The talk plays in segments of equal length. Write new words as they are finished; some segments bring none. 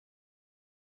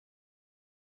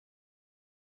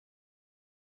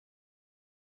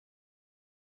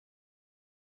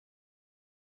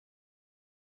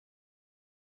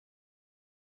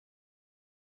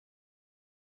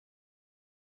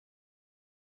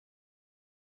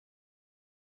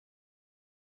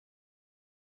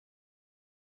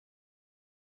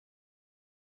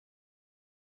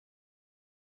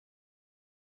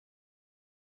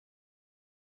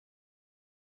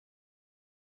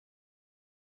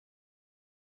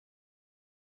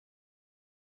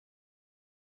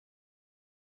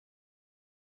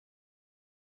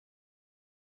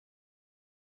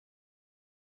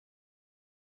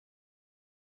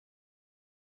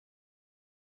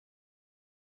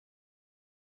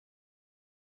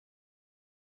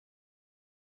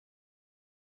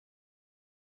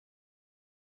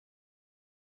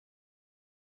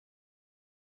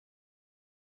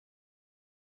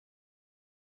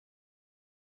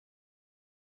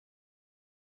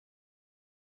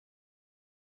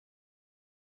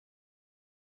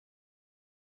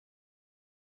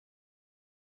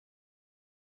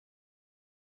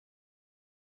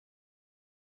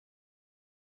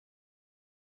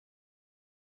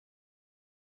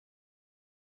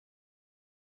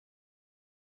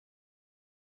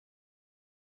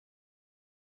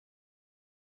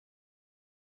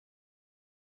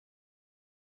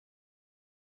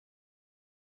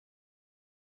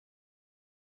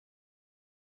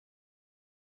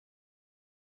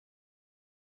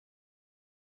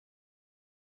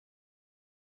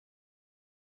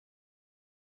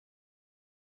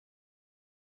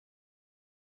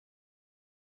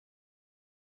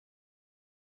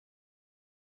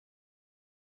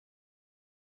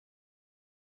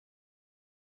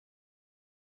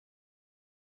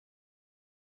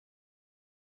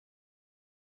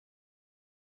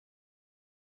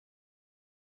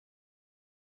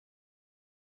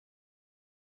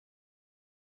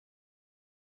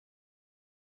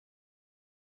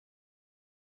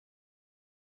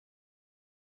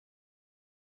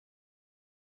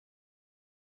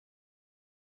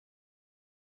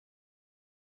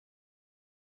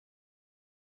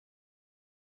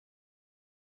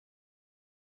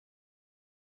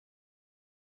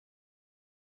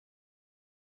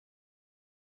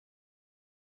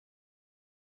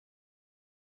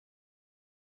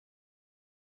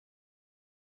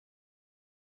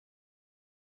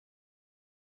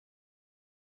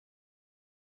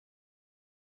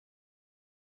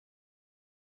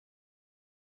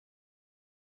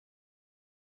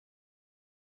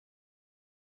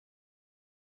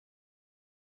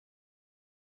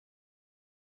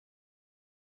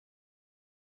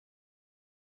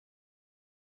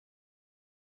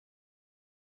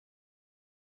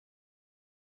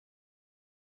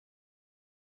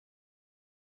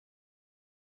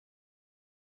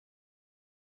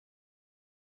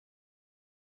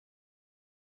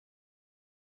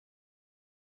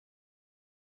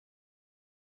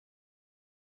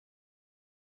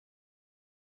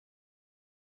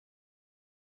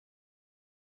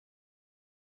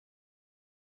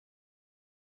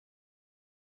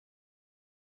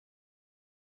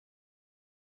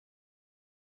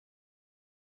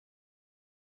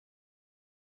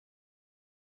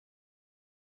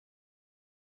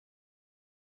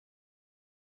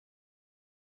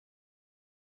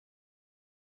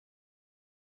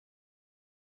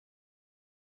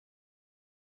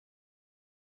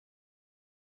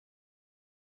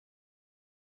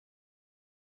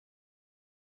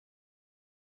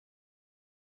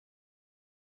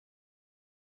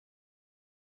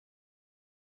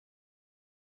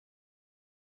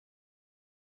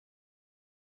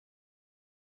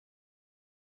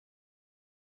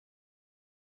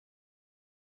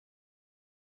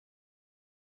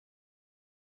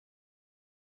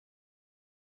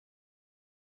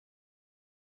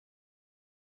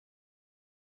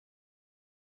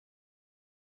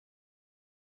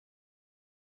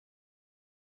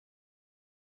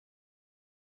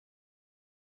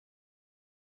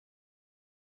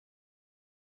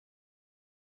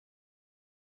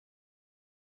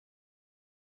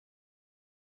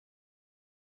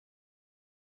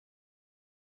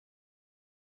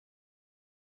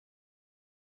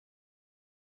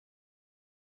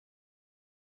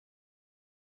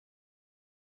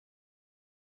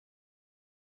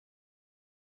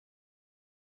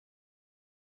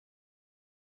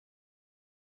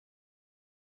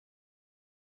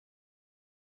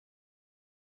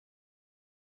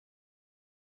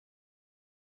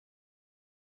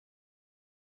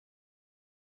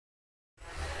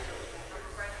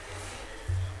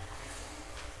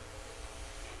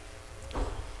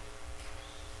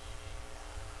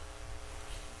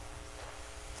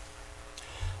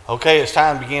Okay, it's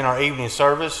time to begin our evening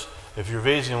service. If you're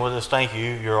visiting with us, thank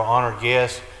you. You're an honored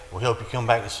guest. We hope you come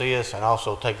back and see us, and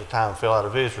also take the time to fill out a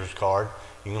visitor's card.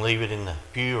 You can leave it in the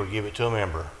pew or give it to a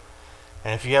member.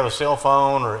 And if you have a cell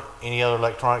phone or any other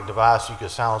electronic device, you can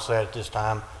silence that at this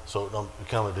time so it don't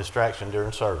become a distraction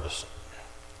during service.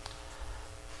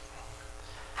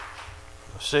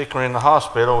 Sick or in the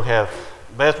hospital, we have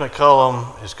Beth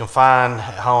McCullum is confined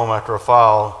at home after a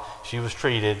fall. She was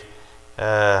treated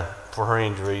for her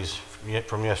injuries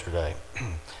from yesterday.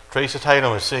 Teresa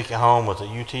Tatum is sick at home with a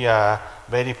UTI.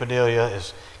 Betty Padilla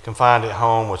is confined at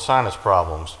home with sinus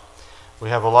problems. We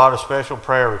have a lot of special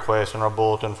prayer requests in our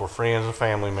bulletin for friends and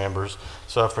family members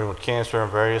suffering with cancer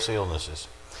and various illnesses.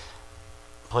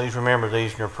 Please remember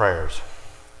these in your prayers.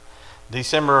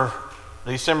 December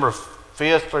 5th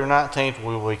through 19th,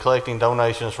 we will be collecting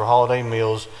donations for holiday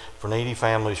meals for needy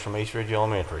families from East Ridge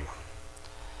Elementary.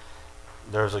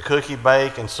 There's a cookie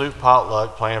bake and soup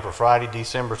potluck planned for Friday,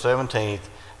 December 17th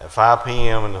at 5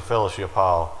 p.m. in the fellowship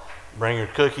hall. Bring your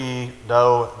cookie,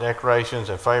 dough, decorations,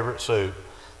 and favorite soup.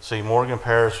 See Morgan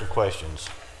Paris for questions.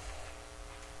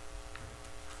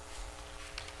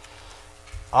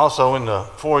 Also in the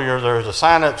foyer, there's a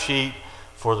sign-up sheet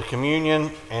for the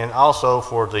communion and also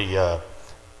for the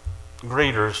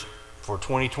greeters for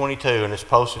 2022, and it's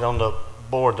posted on the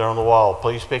board there on the wall.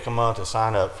 Please pick a month and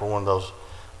sign up for one of those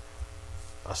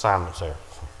assignments there.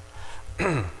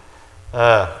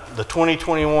 The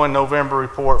 2021 November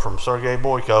report from Sergei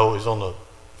Boyko is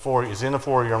in the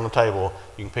foyer on the table.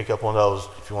 You can pick up one of those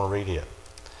if you want to read it.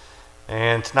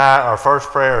 And tonight our first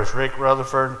prayer is Rick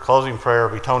Rutherford. Closing prayer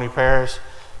will be Tony Paris.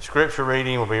 Scripture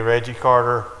reading will be Reggie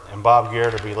Carter, and Bob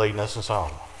Garrett will be leading us in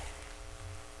song.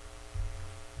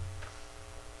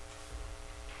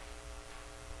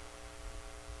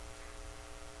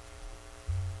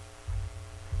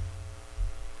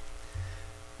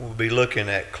 We'll be looking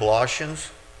at Colossians,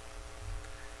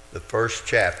 the first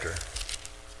chapter.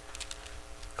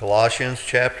 Colossians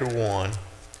chapter 1,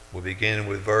 we'll begin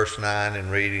with verse 9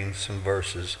 and reading some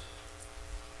verses.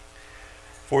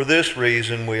 For this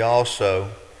reason we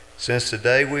also, since the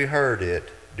day we heard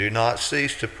it, do not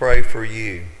cease to pray for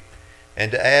you, and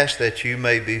to ask that you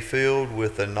may be filled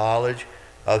with the knowledge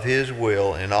of his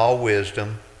will in all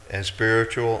wisdom and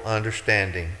spiritual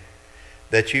understanding,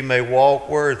 that you may walk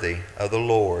worthy of the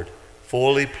Lord,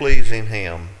 fully pleasing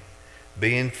him,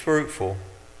 being fruitful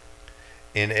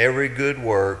in every good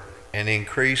work and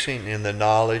increasing in the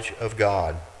knowledge of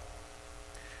God,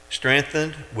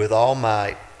 strengthened with all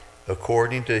might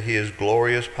according to his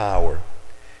glorious power,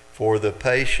 for the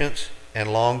patience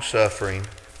and long-suffering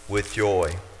with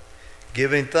joy,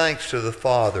 giving thanks to the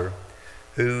Father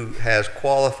who has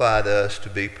qualified us to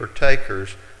be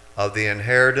partakers of the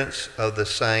inheritance of the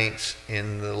saints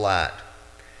in the light.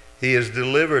 He has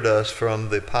delivered us from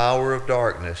the power of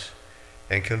darkness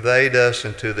and conveyed us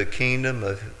into the kingdom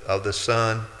of the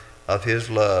Son of his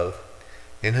love,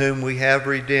 in whom we have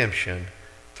redemption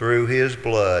through his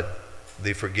blood,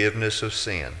 the forgiveness of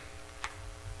sin.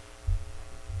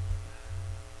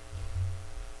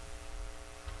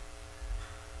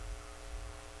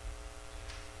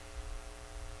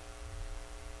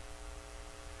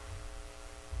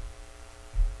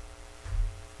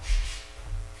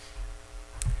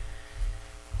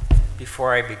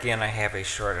 Before I begin, I have a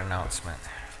short announcement.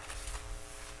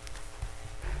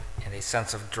 And a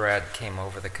sense of dread came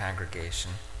over the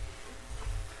congregation.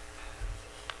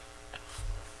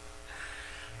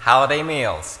 Holiday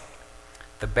meals.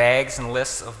 The bags and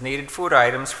lists of needed food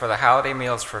items for the holiday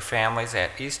meals for families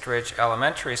at East Ridge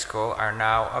Elementary School are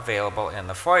now available in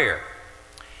the foyer.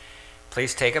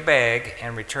 Please take a bag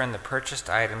and return the purchased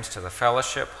items to the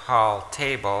Fellowship Hall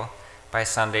table by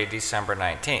Sunday, December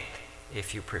 19th.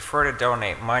 If you prefer to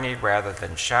donate money rather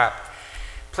than shop,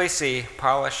 please see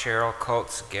Paula Cheryl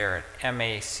Coates Garrett,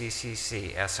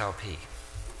 MACCC, SLP.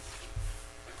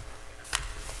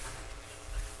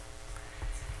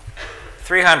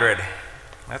 $300.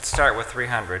 Let's start with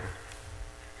 300.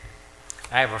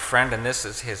 I have a friend, and this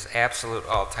is his absolute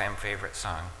all-time favorite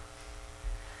song.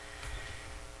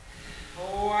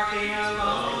 Walking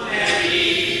alone at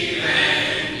eve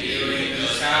and viewing the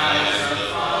skies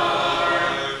afar,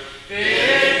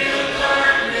 bid the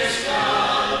darkness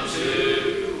come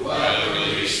to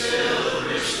welcome the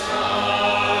silver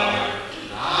star.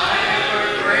 I have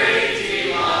a great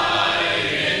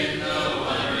delight in the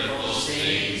wonderful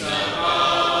scenes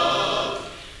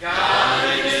above.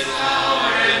 God in his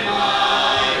power and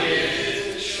might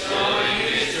is showing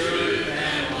his truth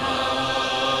and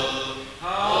love.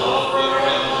 Oh, for a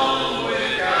home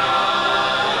with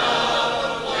God.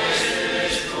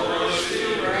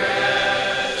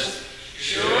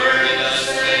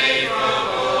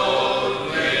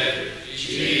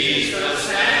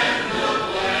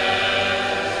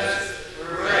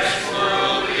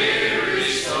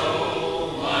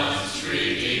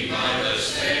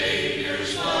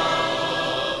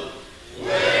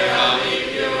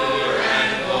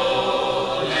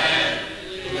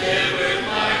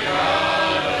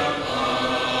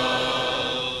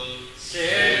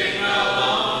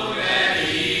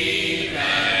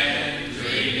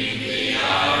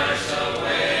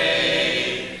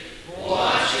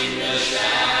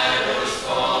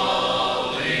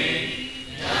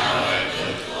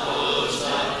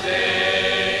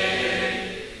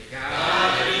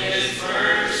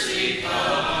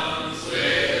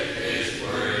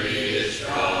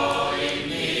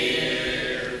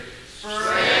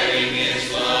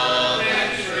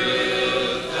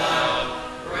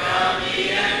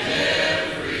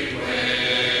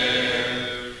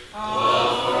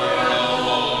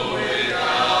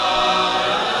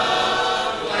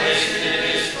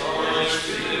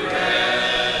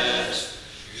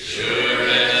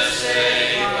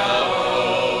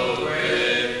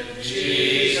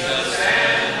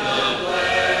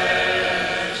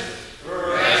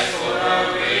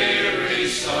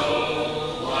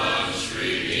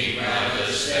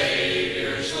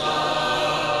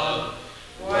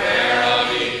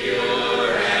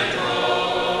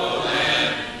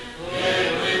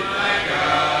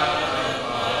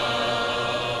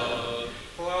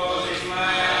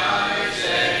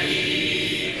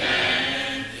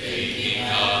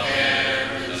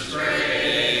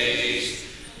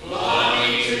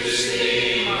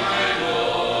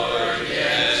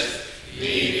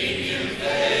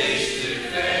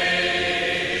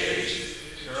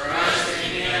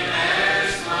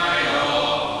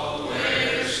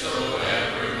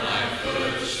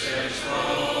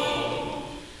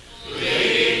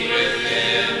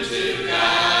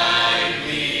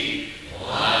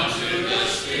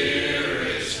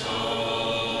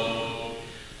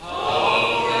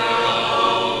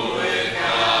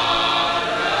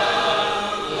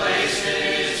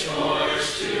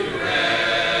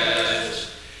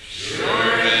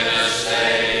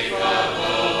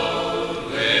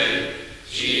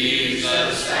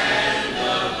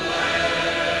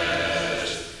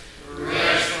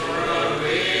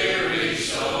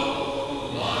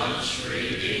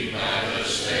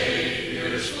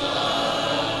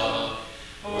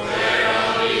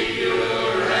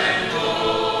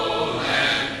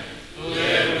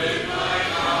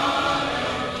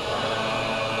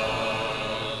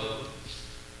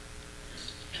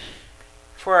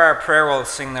 For our prayer, we'll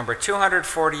sing number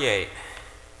 248.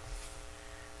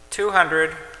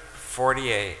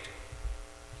 248.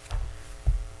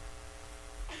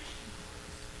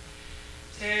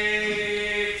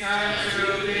 Take time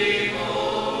to be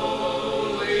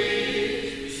holy,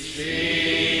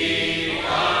 speak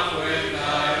oft with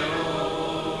thy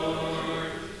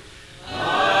Lord,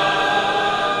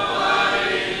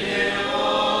 abiding in Him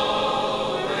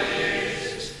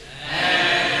always,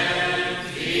 and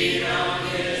feed on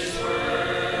His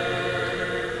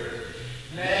word.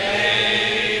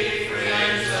 Make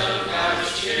friends of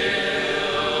God's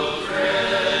children,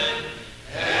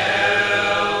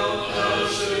 help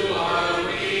those who are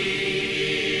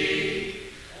weak,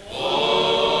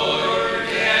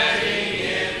 forgetting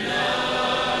in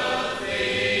nothing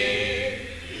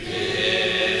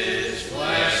His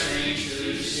blessings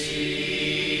to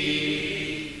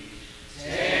see.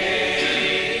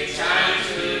 Take time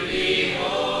to be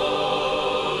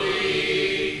holy,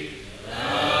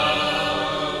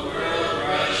 the world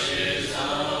rushes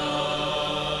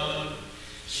on.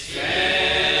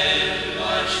 Spend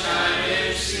much time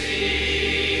in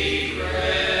secret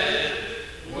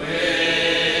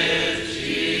with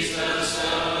Jesus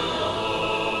alone.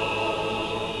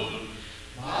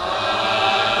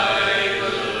 By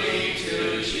looking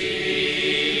to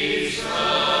Jesus,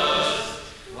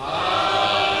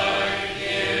 like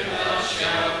Him thou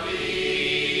shalt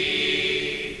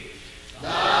be.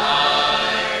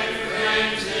 Thy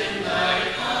friends in thy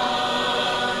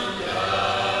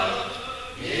conduct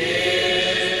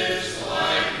His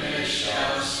likeness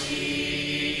shall see.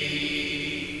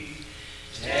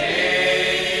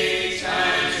 Take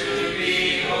time to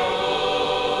be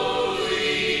holy,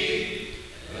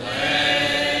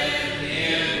 let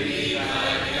Him be thy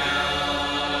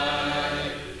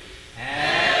guide,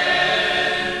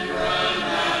 and run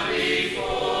not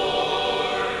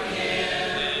before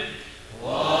Him,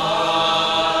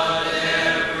 whatever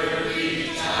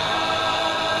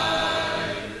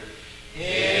betide.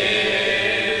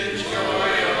 In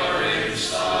joy or in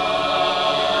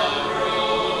sorrow,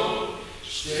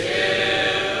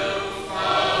 still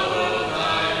follow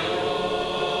thy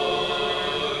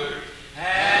Lord,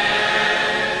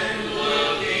 and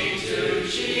looking to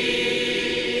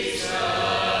Jesus,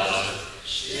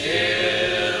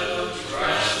 still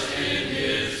trust in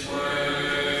His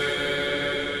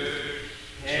word.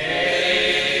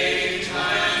 Take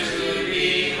time to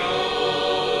be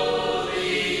holy,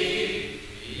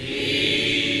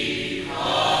 be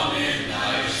calm in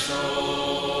thy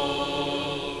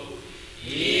soul.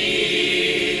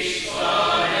 Each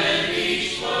thought and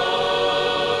each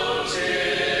motive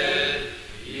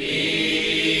beneath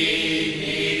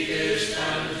His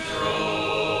control.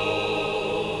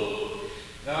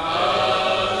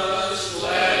 Thus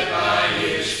led by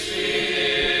His Spirit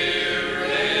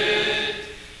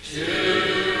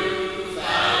to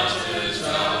fountains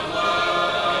of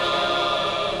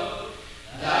love,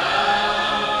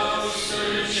 thou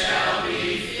soon shalt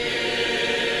be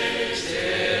fitted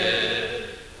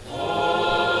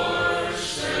for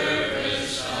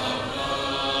service of love.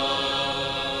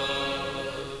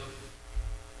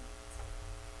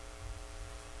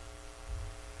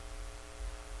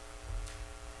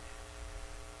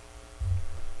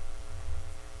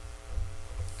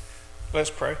 Let's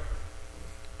pray.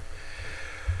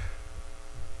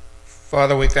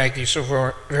 Father, we thank you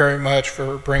so very much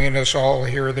for bringing us all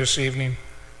here this evening.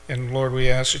 And Lord, we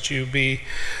ask that you be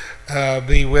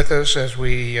with us as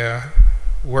we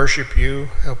worship you.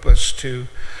 Help us to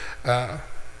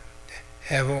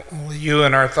have only you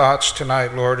in our thoughts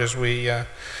tonight, Lord, as we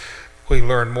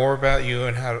learn more about you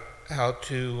and how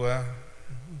to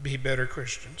be better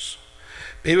Christians.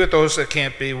 Be with those that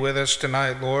can't be with us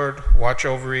tonight, Lord. Watch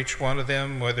over each one of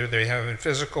them, whether they're having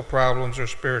physical problems or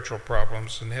spiritual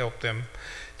problems, and help them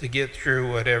to get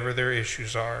through whatever their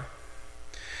issues are.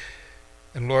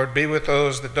 And Lord, be with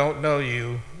those that don't know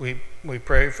you. We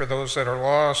pray for those that are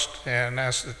lost and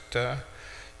ask that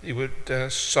you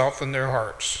would soften their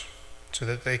hearts so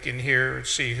that they can hear and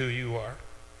see who you are.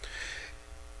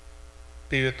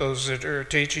 Be with those that are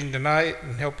teaching tonight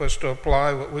and help us to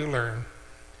apply what we learn.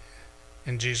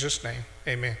 In Jesus' name,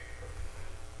 amen.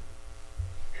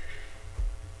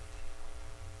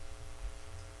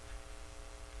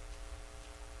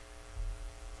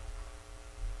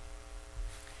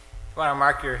 If you want to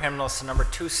mark your hymnals to number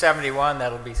 271,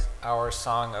 that'll be our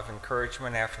song of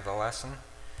encouragement after the lesson.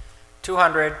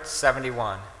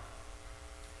 271.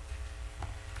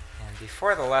 And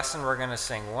before the lesson, we're going to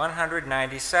sing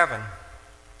 197.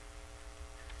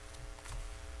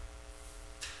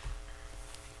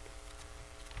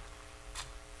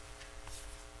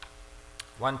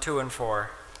 1, 2, and 4.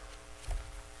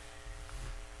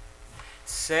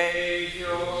 Savior,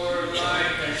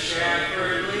 like a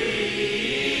shepherd,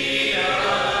 lead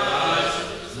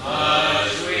us,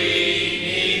 much we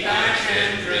need thy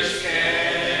tenderest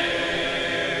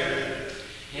care.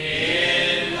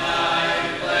 In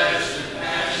thy blessed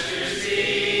pastures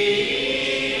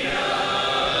feed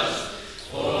us,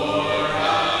 for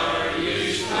our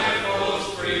use thy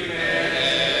folds prepare.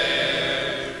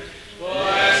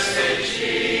 Blessed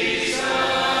Jesus,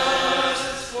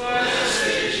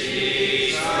 blessed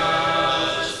Jesus,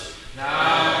 thou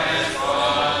hast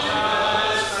brought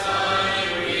us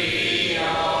thine we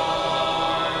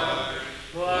are.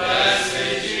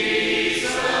 Blessed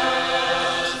Jesus,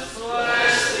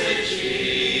 blessed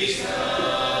Jesus,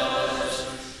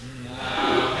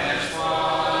 thou hast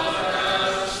brought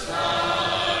us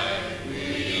thine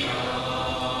we are.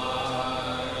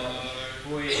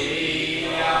 We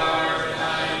are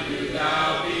thine, do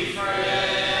thou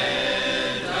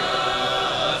befriend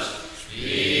us,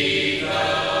 be the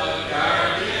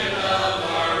guardian of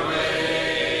our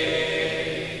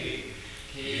way.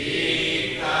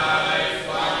 Keep thy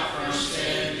flock from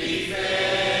sin,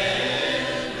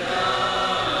 defend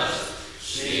us,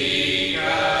 seek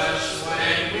us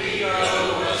when we go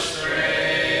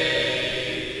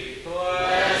astray.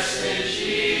 Blessed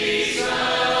Jesus,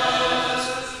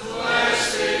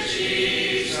 blessed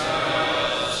Jesus,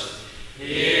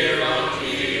 hear, oh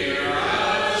hear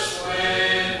us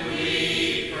when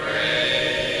we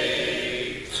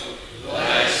pray.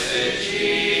 Blessed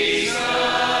Jesus,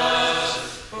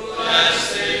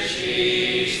 blessed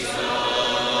Jesus,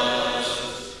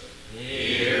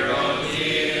 hear, oh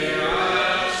hear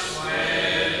us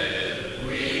when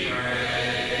we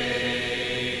pray.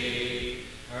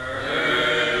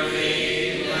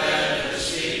 Early let us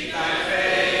seek thy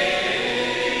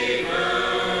favor,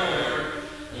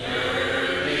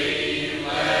 early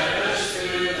let us do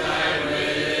thy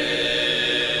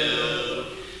will.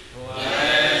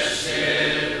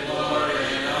 Blessed Lord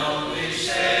and only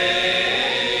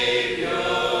Savior,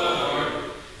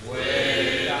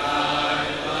 with thy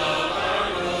love our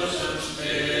bosoms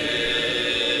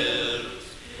fill.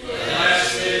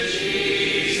 Blessed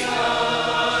Jesus,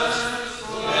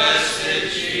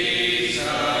 blessed Jesus,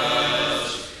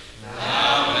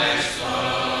 thou hast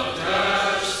loved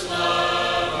us,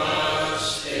 love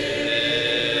us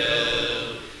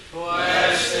still. Blessed Jesus, blessed Jesus,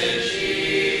 thou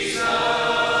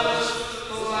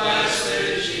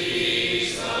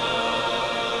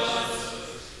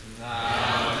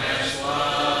hast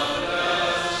loved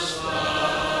us,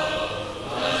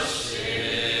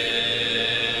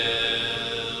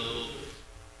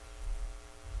 love us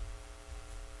still.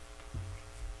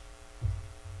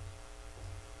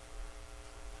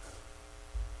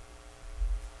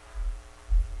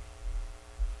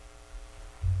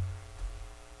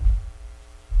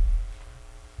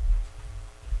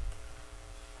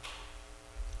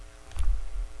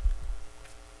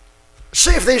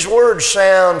 See if these words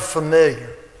sound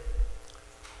familiar.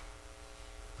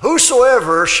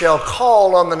 Whosoever shall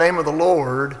call on the name of the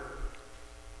Lord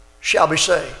shall be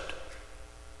saved.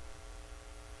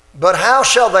 But how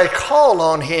shall they call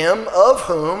on him of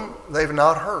whom they've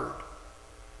not heard?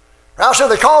 How shall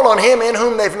they call on him in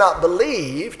whom they've not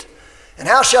believed? And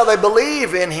how shall they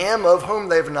believe in him of whom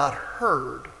they've not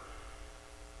heard?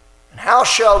 And how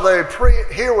shall they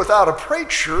hear without a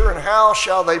preacher? And how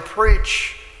shall they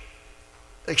preach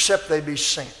except they be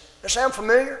sent? Does that sound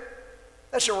familiar?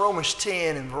 That's in Romans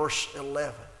 10 and verse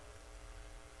 11.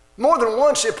 More than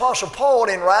once, the Apostle Paul,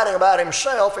 in writing about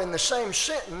himself, in the same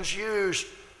sentence, used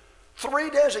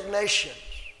three designations.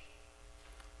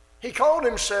 He called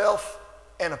himself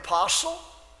an apostle,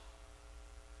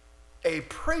 a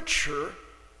preacher,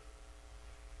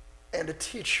 and a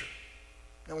teacher.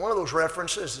 Now, one of those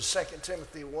references is 2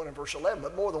 Timothy 1 and verse 11,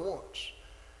 but more than once.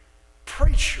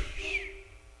 Preachers.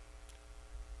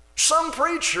 Some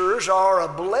preachers are a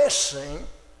blessing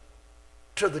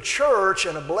to the church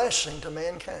and a blessing to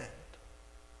mankind.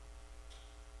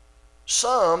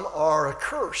 Some are a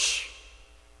curse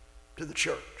to the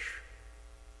church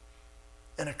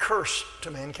and a curse to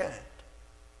mankind.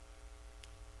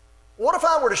 What if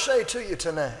I were to say to you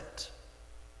tonight,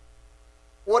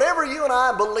 whatever you and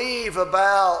I believe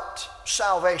about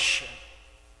salvation,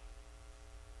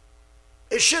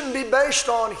 it shouldn't be based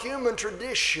on human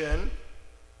tradition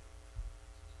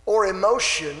or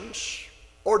emotions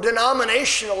or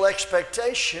denominational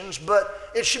expectations,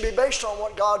 but it should be based on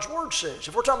what God's Word says.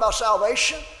 If we're talking about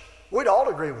salvation, we'd all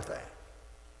agree with that.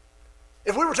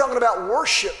 If we were talking about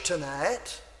worship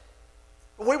tonight,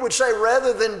 we would say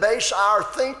rather than base our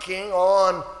thinking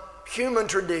on human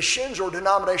traditions or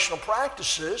denominational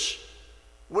practices.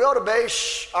 We ought to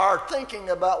base our thinking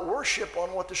about worship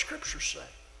on what the Scriptures say.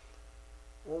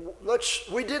 Well,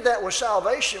 we did that with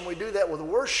salvation. We do that with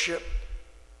worship.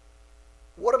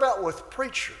 What about with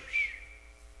preachers?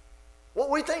 What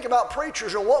we think about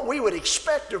preachers and what we would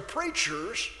expect of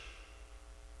preachers,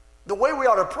 the way we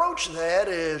ought to approach that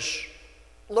is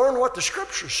learn what the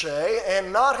Scriptures say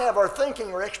and not have our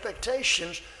thinking or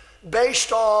expectations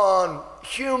based on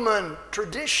human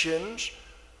traditions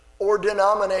or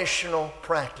denominational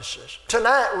practices.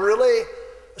 Tonight, really,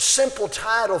 a simple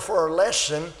title for our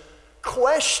lesson,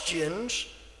 Questions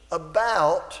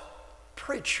About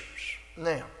Preachers.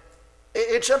 Now,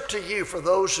 it's up to you, for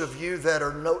those of you that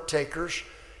are note takers.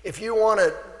 If you want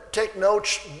to take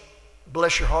notes,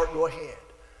 bless your heart, go ahead.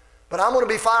 But I'm going to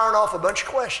be firing off a bunch of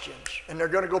questions, and they're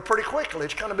going to go pretty quickly.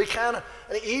 It's going to be kind of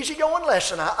an easygoing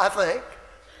lesson, I think.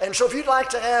 And so if you'd like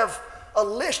to have a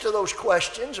list of those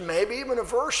questions, maybe even a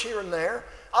verse here and there,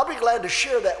 I'll be glad to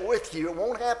share that with you. It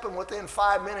won't happen within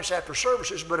 5 minutes after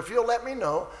services, but if you'll let me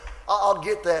know, I'll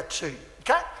get that to you.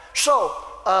 Okay? So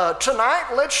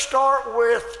tonight, let's start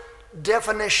with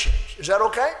definitions. Is that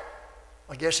okay?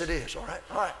 I guess it is. All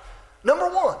right. Number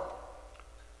one,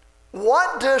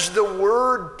 what does the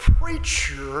word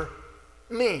preacher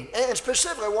mean? And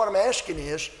specifically what I'm asking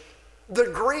is the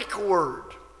Greek word.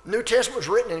 New Testament was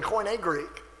written in Koine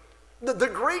Greek. The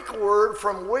Greek word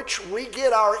from which we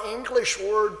get our English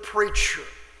word preacher.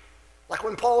 Like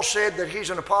when Paul said that he's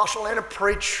an apostle and a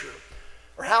preacher.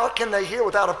 Or how can they hear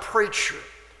without a preacher?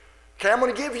 Okay, I'm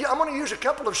going to use a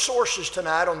couple of sources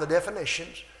tonight on the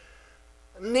definitions.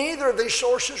 Neither of these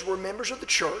sources were members of the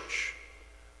church.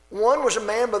 One was a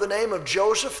man by the name of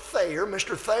Joseph Thayer.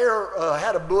 Mr. Thayer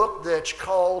had a book that's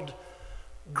called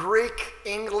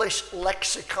Greek-English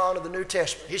Lexicon of the New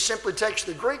Testament. He simply takes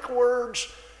the Greek words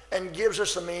and gives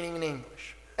us the meaning in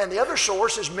English. And the other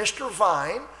source is Mr.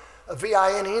 Vine,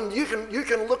 V-I-N-E, and you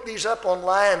can look these up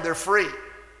online. They're free.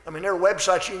 I mean, there are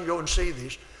websites you can go and see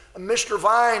these. Mr.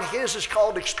 Vine, his is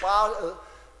called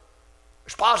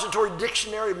Expository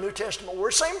Dictionary of New Testament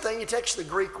Words. Same thing, he takes the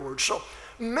Greek word. So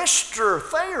Mr.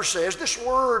 Thayer says this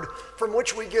word from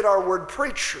which we get our word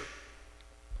preacher.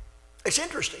 It's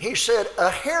interesting. He said a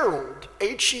herald,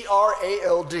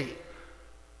 H-E-R-A-L-D,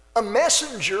 a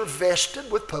messenger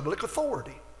vested with public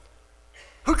authority,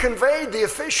 who conveyed the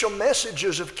official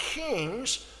messages of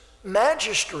kings,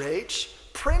 magistrates,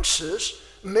 princes,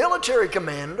 military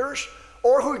commanders,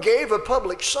 or who gave a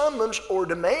public summons or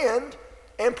demand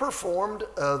and performed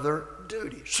other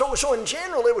duties. So in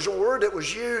general, it was a word that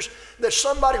was used that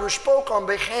somebody who spoke on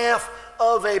behalf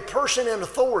of a person in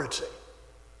authority.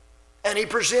 And he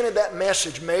presented that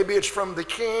message. Maybe it's from the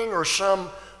king or some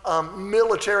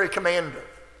military commander.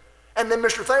 And then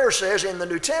Mr. Thayer says in the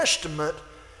New Testament,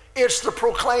 it's the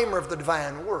proclaimer of the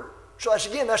divine word. So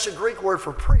that's a Greek word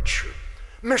for preacher.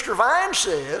 Mr. Vine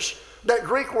says that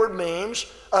Greek word means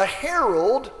a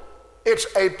herald. It's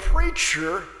a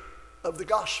preacher of the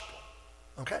gospel.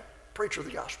 Okay? Preacher of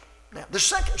the gospel. Now, the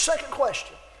second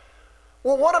question.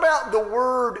 Well, what about the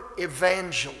word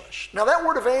evangelist? Now, that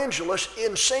word evangelist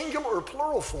in singular or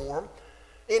plural form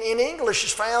in English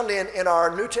is found in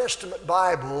our New Testament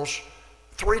Bibles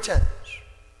 3 times.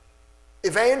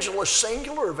 Evangelist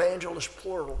singular, evangelist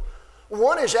plural.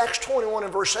 One is Acts 21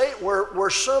 and verse 8 where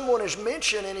someone is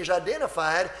mentioned and is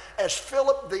identified as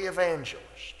Philip the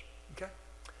evangelist. Okay?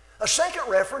 A second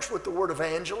reference with the word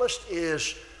evangelist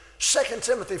is 2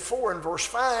 Timothy 4 and verse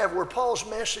 5 where Paul's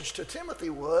message to Timothy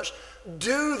was,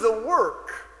 do the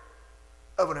work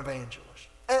of an evangelist.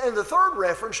 And the third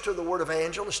reference to the word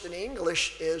evangelist in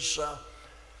English is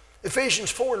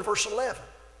Ephesians 4 and verse 11.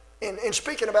 In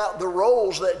speaking about the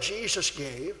roles that Jesus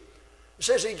gave, it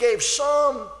says he gave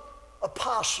some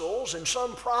apostles and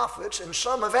some prophets and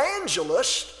some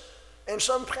evangelists and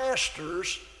some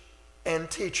pastors and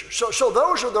teachers. So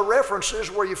those are the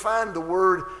references where you find the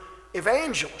word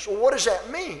evangelist. Well, what does that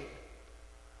mean?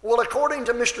 Well, according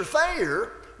to Mr.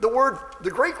 Thayer, the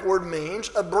Greek word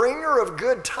means a bringer of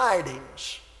good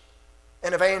tidings,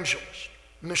 an evangelist.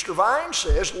 Mr. Vine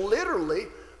says literally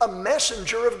a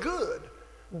messenger of good,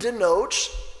 denotes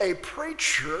a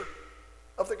preacher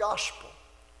of the gospel.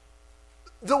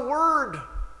 The word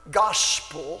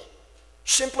gospel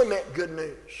simply meant good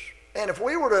news. And if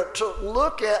we were to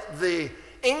look at the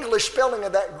English spelling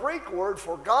of that Greek word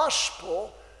for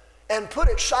gospel and put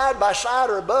it side by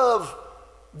side or above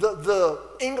the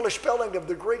English spelling of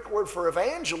the Greek word for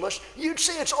evangelist, you'd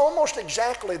see it's almost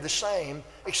exactly the same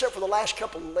except for the last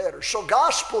couple of letters. So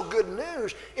gospel, good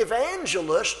news,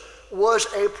 evangelist was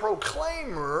a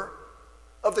proclaimer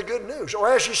of the good news.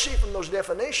 Or as you see from those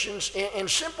definitions, in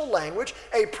simple language,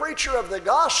 a preacher of the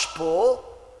gospel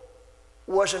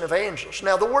was an evangelist.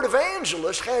 Now, the word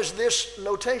evangelist has this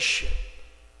notation.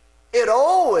 It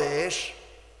always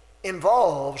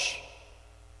involves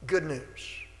good news.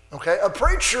 Okay? A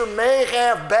preacher may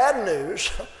have bad news,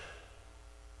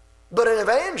 but an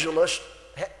evangelist,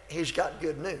 he's got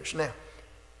good news. Now,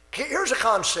 here's a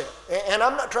concept, and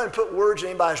I'm not trying to put words in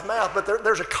anybody's mouth, but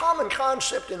there's a common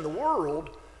concept in the world,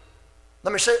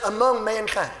 let me say, among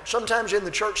mankind, sometimes in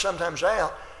the church, sometimes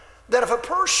out, that if a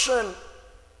person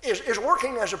is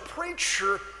working as a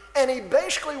preacher and he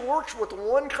basically works with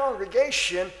one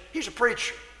congregation, he's a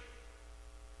preacher.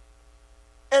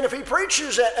 And if he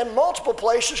preaches at multiple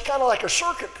places, kind of like a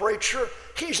circuit preacher,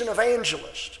 he's an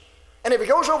evangelist. And if he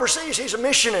goes overseas, he's a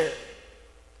missionary.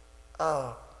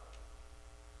 I'm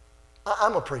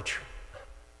a preacher.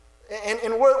 And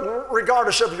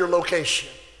regardless of your location,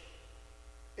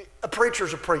 a preacher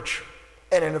is a preacher,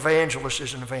 and an evangelist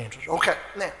is an evangelist. Okay,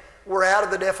 now, we're out of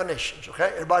the definitions,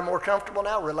 okay? Everybody more comfortable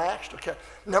now, relaxed? Okay.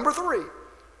 Number 3,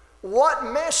 what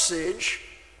message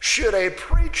should a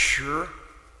preacher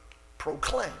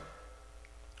proclaim?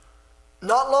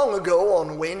 Not long ago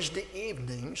on Wednesday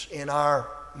evenings in our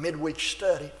midweek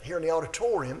study here in the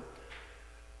auditorium,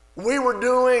 we were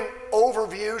doing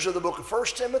overviews of the book of 1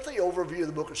 Timothy, overview of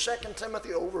the book of 2 Timothy,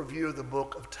 overview of the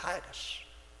book of Titus.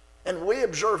 And we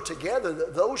observed together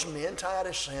that those men,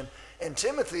 Titus and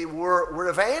Timothy, were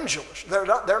evangelists. They're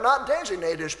not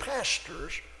designated as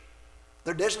pastors.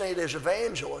 They're designated as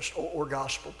evangelists or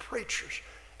gospel preachers.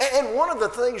 And one of the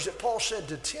things that Paul said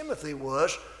to Timothy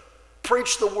was,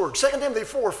 preach the word. 2 Timothy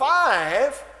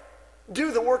 4:5,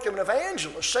 do the work of an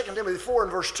evangelist. 2 Timothy 4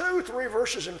 and verse 2, 3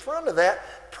 verses in front of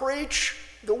that, preach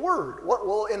the word.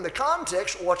 Well, in the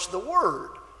context, what's the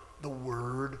word? The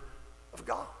word of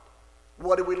God.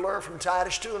 What did we learn from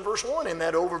Titus 2 and verse 1 in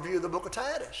that overview of the book of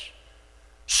Titus?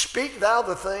 Speak thou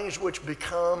the things which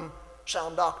become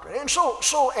sound doctrine. And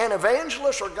so an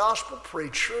evangelist or gospel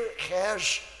preacher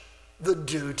has the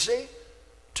duty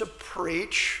to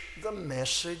preach the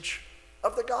message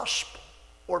of the gospel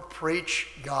or preach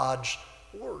God's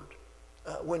word.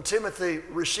 When Timothy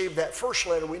received that first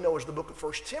letter we know as the book of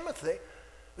 1 Timothy,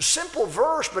 a simple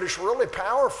verse, but it's really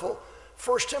powerful.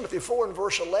 1 Timothy 4 and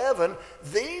verse 11,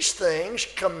 these things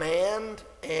command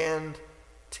and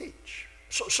teach.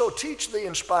 So teach the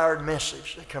inspired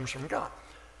message that comes from God.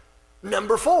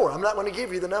 Number 4, I'm not going to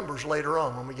give you the numbers later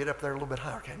on when we get up there a little bit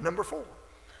higher. Okay, number 4.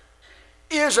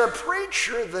 Is a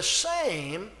preacher the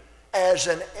same as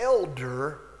an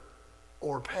elder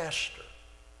or pastor?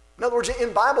 In other words,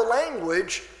 in Bible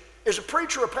language, is a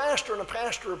preacher a pastor and a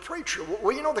pastor a preacher?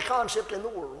 Well, you know the concept in the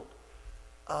world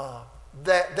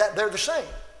that they're the same.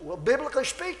 Well, biblically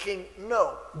speaking,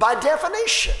 no. By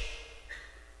definition,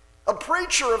 a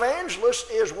preacher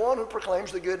evangelist is one who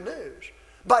proclaims the good news.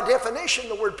 By definition,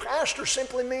 the word pastor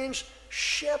simply means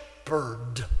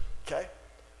shepherd. Okay?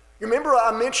 You remember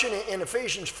I mentioned in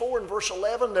Ephesians 4 and verse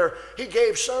 11, there he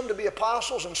gave some to be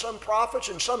apostles and some prophets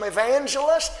and some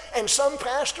evangelists and some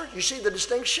pastors. You see the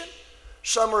distinction?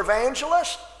 Some are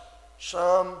evangelists,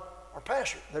 some are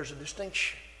pastors. There's a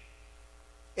distinction.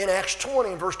 In Acts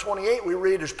 20 and verse 28, we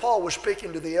read as Paul was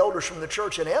speaking to the elders from the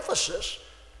church in Ephesus,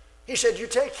 he said, you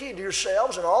take heed to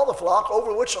yourselves and all the flock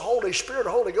over which the Holy Spirit,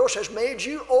 the Holy Ghost, has made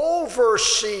you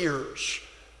overseers.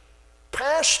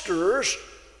 Pastors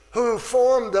who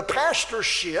form the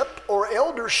pastorship or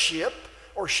eldership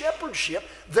or shepherdship,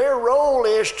 their role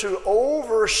is to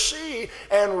oversee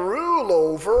and rule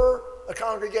over a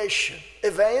congregation.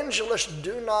 Evangelists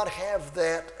do not have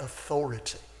that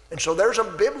authority. And so there's a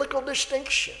biblical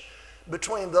distinction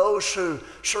between those who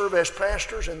serve as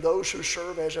pastors and those who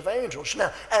serve as evangelists.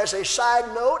 Now, as a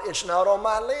side note, it's not on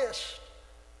my list.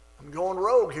 I'm going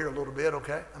rogue here a little bit,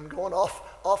 okay? I'm going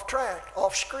off track,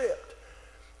 off script.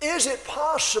 Is it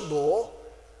possible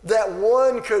that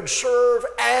one could serve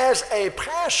as a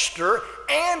pastor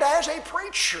and as a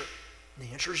preacher? The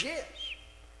answer is yes.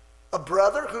 A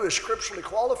brother who is scripturally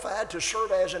qualified to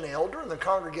serve as an elder and the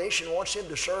congregation wants him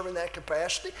to serve in that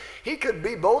capacity, he could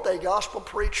be both a gospel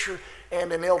preacher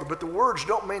and an elder. But the words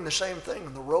don't mean the same thing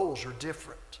and the roles are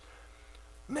different.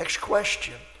 Next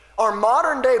question. Are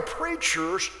modern day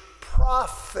preachers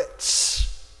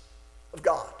prophets of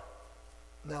God?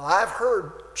 Now, I've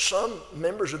heard some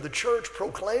members of the church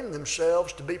proclaim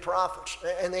themselves to be prophets,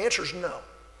 and the answer is no.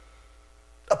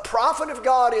 A prophet of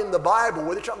God in the Bible,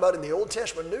 whether you're talking about in the Old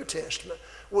Testament, New Testament,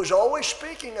 was always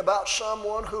speaking about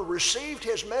someone who received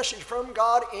his message from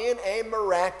God in a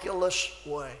miraculous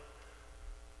way.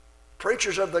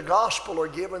 Preachers of the gospel are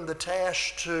given the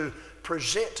task to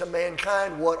present to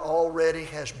mankind what already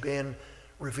has been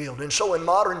revealed. And so in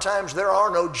modern times, there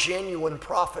are no genuine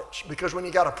prophets, because when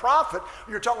you got a prophet,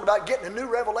 you're talking about getting a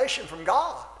new revelation from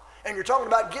God, and you're talking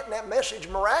about getting that message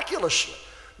miraculously.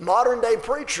 Modern day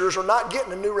preachers are not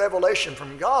getting a new revelation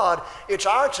from God. It's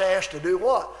our task to do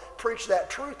what? Preach that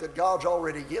truth that God's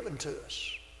already given to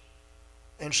us.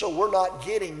 And so we're not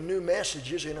getting new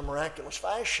messages in a miraculous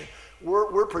fashion.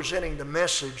 We're presenting the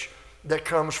message that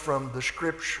comes from the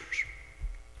Scriptures.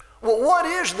 Well, what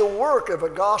is the work of a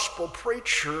gospel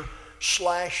preacher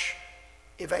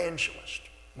 / evangelist?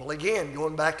 Well, again,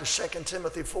 going back to 2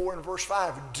 Timothy 4 and verse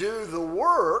 5, do the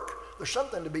work, there's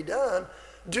something to be done,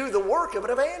 do the work of an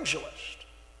evangelist.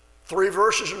 3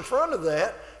 verses in front of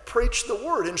that, preach the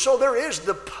word. And so there is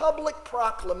the public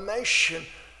proclamation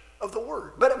of the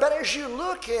word. But as you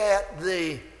look at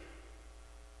the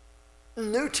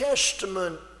New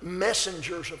Testament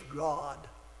messengers of God,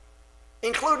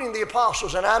 including the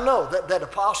apostles, and I know that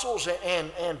apostles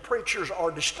and preachers are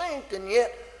distinct, and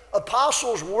yet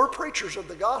apostles were preachers of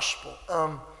the gospel.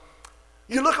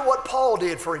 You look at what Paul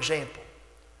did, for example.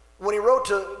 When he wrote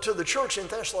to the church in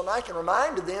Thessalonica and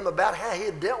reminded them about how he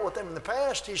had dealt with them in the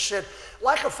past, he said,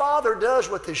 like a father does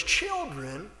with his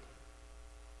children,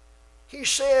 he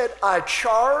said, I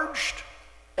charged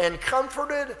and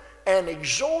comforted and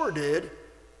exhorted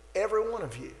every one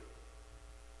of you.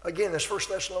 Again, that's 1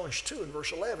 Thessalonians 2 and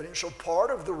verse 11. And so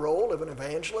part of the role of an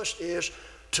evangelist is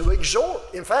to exhort.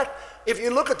 In fact, if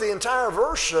you look at the entire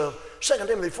verse of 2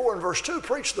 Timothy 4 and verse 2,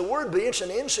 preach the word, be it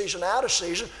in season, out of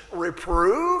season,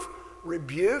 reprove,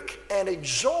 rebuke, and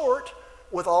exhort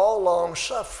with all long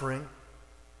suffering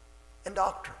and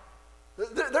doctrine.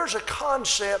 There's a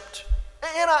concept,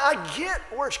 and I get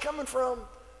where it's coming from,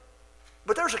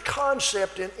 but there's a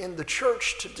concept in the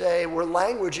church today where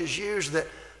language is used that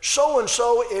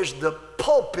so-and-so is the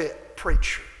pulpit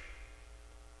preacher.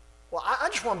 Well, I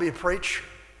just want to be a preacher.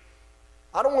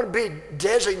 I don't want to be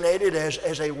designated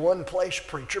as a one-place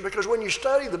preacher, because when you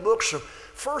study the books of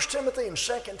 1 Timothy and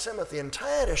 2 Timothy and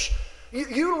Titus,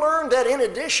 you learn that in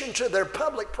addition to their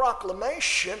public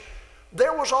proclamation,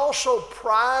 there was also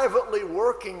privately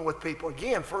working with people.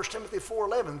 Again, 1 Timothy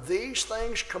 4:11, these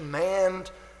things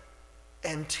command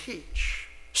and teach.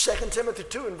 2 Timothy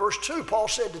 2 and verse 2, Paul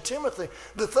said to Timothy,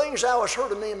 the things thou hast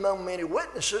heard of me among many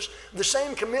witnesses, the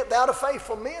same commit thou to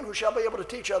faithful men who shall be able to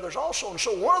teach others also. And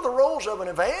so one of the roles of an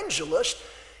evangelist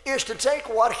is to take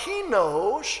what he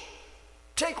knows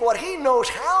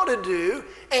how to do,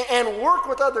 and work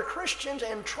with other Christians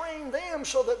and train them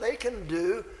so that they can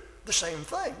do the same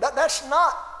thing. That's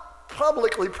not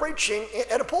publicly preaching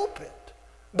at a pulpit,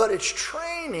 but it's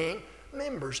training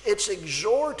members. It's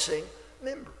exhorting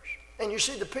members. And you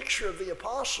see the picture of the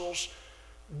apostles.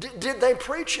 Did they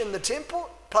preach in the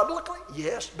temple publicly?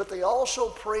 Yes, but they also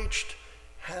preached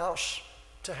house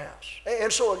to house.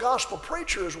 And so a gospel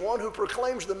preacher is one who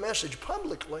proclaims the message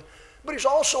publicly, but he's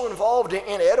also involved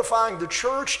in edifying the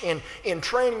church, in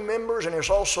training members, and is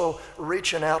also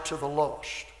reaching out to the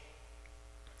lost.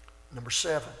 Number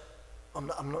 7, I'm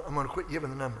going to quit giving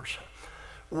the numbers.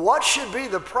 What should be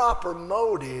the proper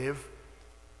motive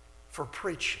for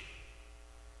preaching?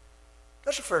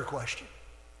 That's a fair question.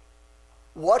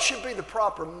 What should be the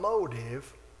proper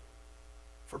motive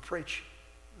for preaching?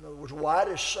 In other words, why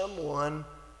does someone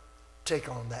take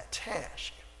on that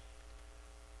task?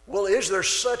 Well, is there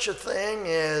such a thing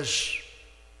as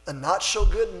a not so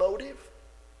good motive?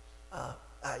 Yeah,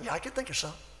 I could think of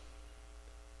some.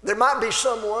 There might be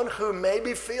someone who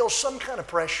maybe feels some kind of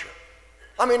pressure.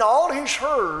 I mean, all he's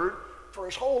heard for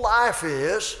his whole life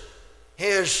is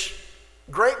his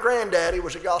great-granddaddy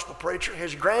was a gospel preacher,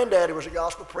 his granddaddy was a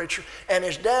gospel preacher, and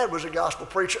his dad was a gospel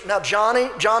preacher. Now, Johnny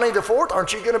the fourth,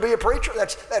 aren't you going to be a preacher?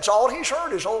 That's all he's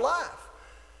heard his whole life.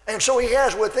 And so he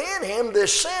has within him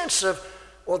this sense of,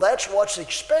 well, that's what's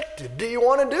expected. Do you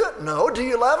want to do it? No. Do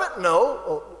you love it? No.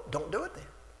 Well, don't do it then.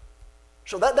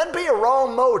 So that'd be a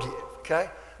wrong motive, okay?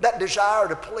 That desire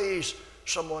to please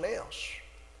someone else.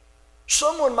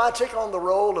 Someone might take on the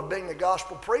role of being a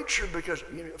gospel preacher because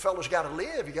a fellow's got to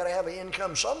live. You got to have an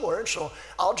income somewhere, and so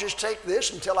I'll just take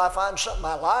this until I find something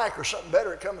I like or something better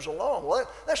that comes along. Well,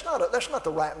 that's not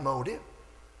the right motive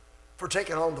for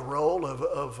taking on the role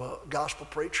of a gospel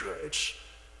preacher.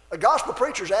 A gospel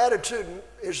preacher's attitude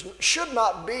should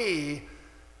not be,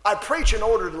 I preach in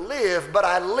order to live, but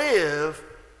I live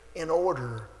in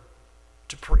order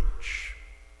to preach.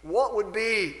 What would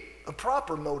be a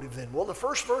proper motive then? Well, the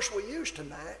first verse we use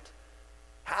tonight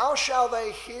How shall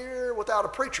they hear without a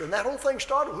preacher? And that whole thing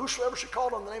started with whosoever shall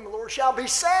call on the name of the Lord shall be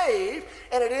saved.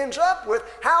 And it ends up with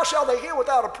how shall they hear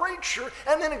without a preacher?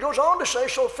 And then it goes on to say,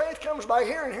 so faith comes by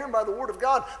hearing, hearing by the word of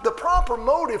God. The proper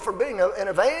motive for being an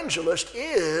evangelist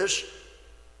is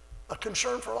a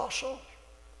concern for lost souls.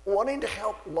 Wanting to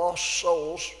help lost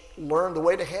souls learn the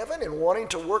way to heaven and wanting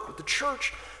to work with the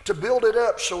church to build it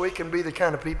up so it can be the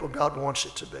kind of people God wants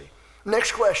it to be.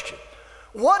 Next question.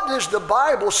 What does the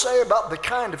Bible say about the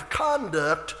kind of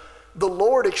conduct the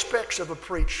Lord expects of a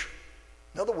preacher?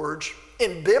 In other words,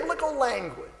 in biblical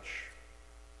language,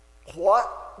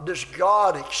 what does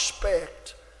God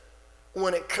expect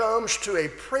when it comes to a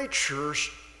preacher's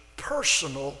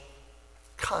personal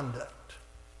conduct?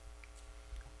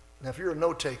 Now, if you're a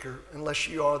note taker, unless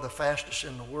you are the fastest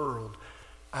in the world,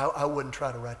 I wouldn't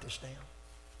try to write this down.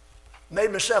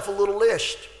 Made myself a little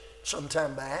list some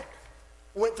time back.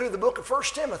 Went through the book of 1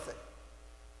 Timothy.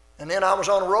 And then I was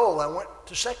on a roll. I went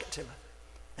to 2 Timothy.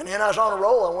 And then I was on a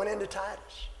roll. I went into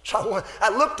Titus. So I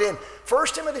looked in 1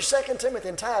 Timothy, 2 Timothy,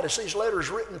 and Titus, these letters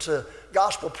written to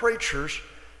gospel preachers,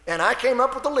 and I came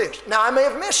up with a list. Now, I may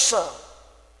have missed some.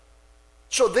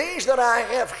 So these that I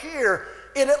have here,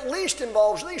 it at least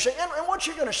involves these. And what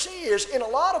you're going to see is, in a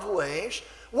lot of ways,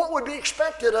 what would be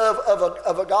expected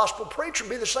of a gospel preacher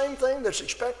be the same thing that's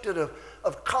expected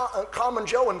of common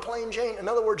Joe and plain Jane. In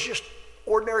other words, just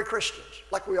ordinary Christians,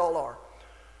 like we all are.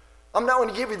 I'm not going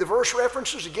to give you the verse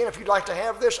references. Again, if you'd like to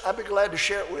have this, I'd be glad to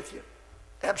share it with you.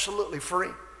 Absolutely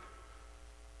free.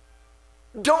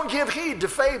 Don't give heed to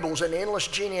fables and endless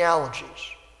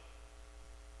genealogies.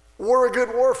 War a good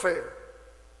warfare.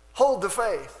 Hold the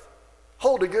faith.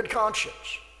 Hold a good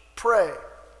conscience. Pray.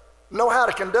 Know how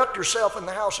to conduct yourself in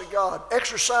the house of God.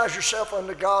 Exercise yourself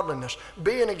unto godliness.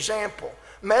 Be an example.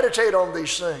 Meditate on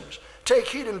these things. Take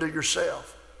heed unto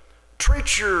yourself.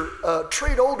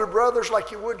 Treat older brothers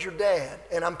like you would your dad.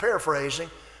 And I'm paraphrasing.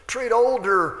 Treat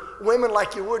older women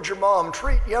like you would your mom.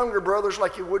 Treat younger brothers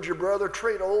like you would your brother.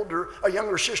 Treat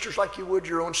younger sisters like you would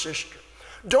your own sister.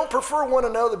 Don't prefer one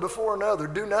another before another.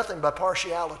 Do nothing by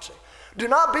partiality. Do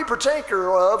not be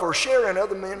partaker of or share in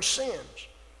other men's sins.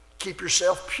 Keep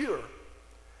yourself pure.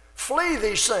 Flee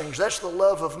these things. That's the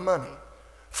love of money.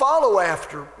 Follow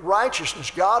after righteousness,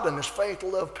 godliness, faith,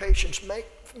 love, patience,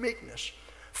 meekness.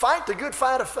 Fight the good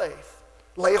fight of faith.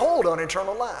 Lay hold on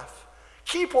eternal life.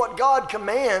 Keep what God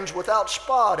commands without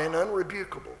spot and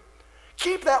unrebukable.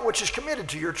 Keep that which is committed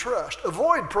to your trust.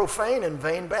 Avoid profane and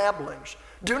vain babblings.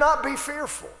 Do not be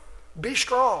fearful. Be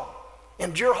strong.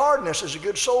 Endure hardness as a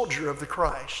good soldier of the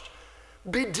Christ.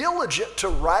 Be diligent to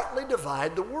rightly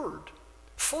divide the word.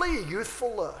 Flee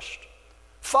youthful lust.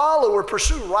 Follow or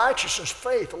pursue righteousness,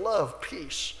 faith, love,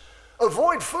 peace.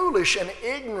 Avoid foolish and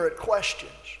ignorant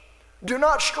questions. Do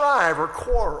not strive or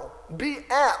quarrel. Be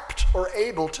apt or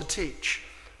able to teach.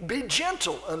 Be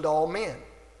gentle unto all men.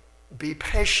 Be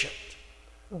patient.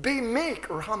 Be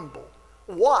meek or humble.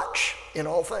 Watch in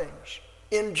all things.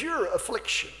 Endure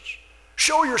afflictions.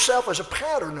 Show yourself as a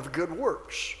pattern of good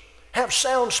works. Have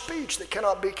sound speech that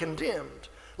cannot be condemned.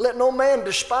 Let no man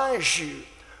despise you.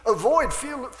 Avoid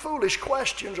foolish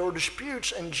questions or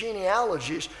disputes and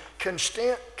genealogies,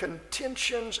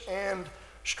 contentions and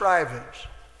strivings.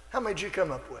 How many did you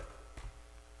come up with?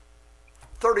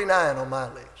 39 on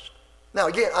my list. Now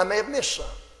again, I may have missed some.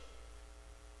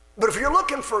 But if you're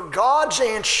looking for God's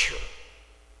answer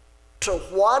to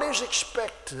what is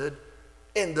expected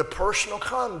in the personal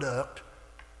conduct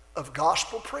of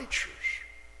gospel preachers,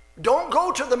 don't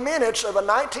go to the minutes of a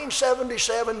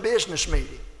 1977 business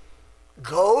meeting.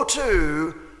 Go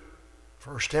to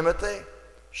 1 Timothy,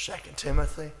 2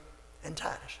 Timothy, and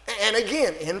Titus. And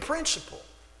again, in principle,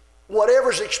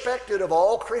 whatever's expected of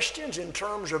all Christians in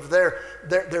terms of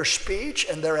their speech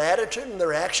and their attitude and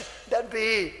their action, that'd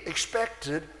be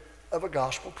expected of a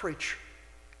gospel preacher.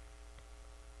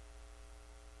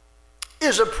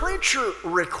 Is a preacher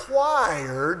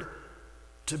required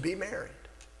to be married?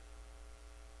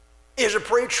 Is a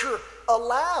preacher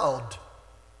allowed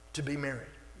to be married?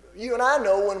 You and I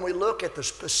know when we look at the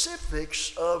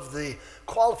specifics of the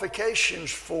qualifications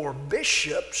for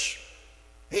bishops,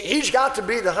 he's got to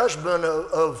be the husband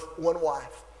of one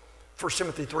wife. 1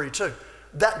 Timothy 3:2.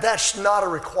 That's not a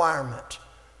requirement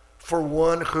for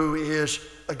one who is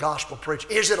a gospel preacher.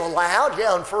 Is it allowed?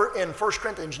 Yeah, in 1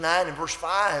 Corinthians 9 and verse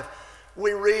 5,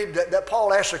 we read that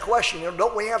Paul asks a question,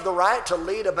 don't we have the right to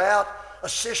lead about a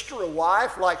sister, a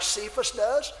wife, like Cephas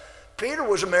does? Peter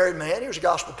was a married man. He was a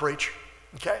gospel preacher.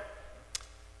 Okay?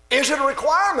 Is it a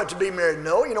requirement to be married?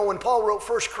 No. When Paul wrote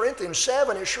 1 Corinthians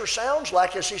 7, it sure sounds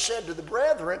like, as he said to the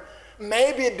brethren,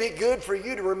 maybe it'd be good for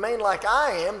you to remain like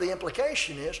I am. The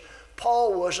implication is,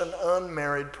 Paul was an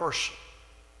unmarried person.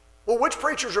 Well, which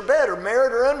preachers are better,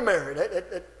 married or unmarried?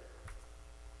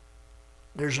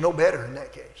 There's no better in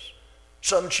that case.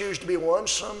 Some choose to be one,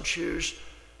 some choose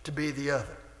to be the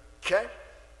other. Okay?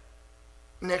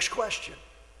 Next question.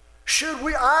 Should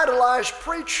we idolize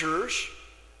preachers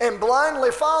and blindly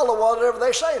follow whatever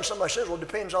they say? And somebody says, well, it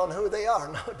depends on who they are.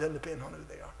 No, it doesn't depend on who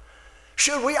they are.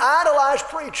 Should we idolize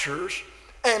preachers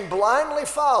and blindly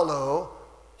follow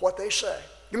what they say?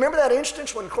 You remember that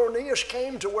instance when Cornelius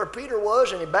came to where Peter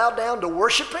was and he bowed down to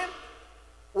worship him?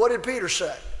 What did Peter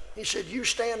say? He said, you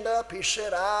stand up. He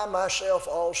said, I myself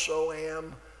also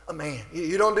am a man.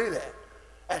 You don't do that.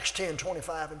 Acts 10,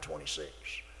 25 and 26.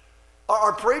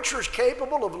 Are preachers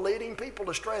capable of leading people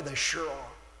astray? They sure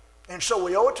are. And so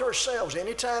we owe it to ourselves.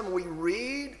 Anytime we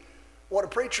read what a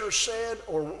preacher said,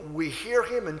 or we hear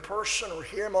him in person or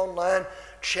hear him online,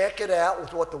 check it out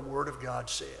with what the Word of God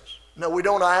says. No, we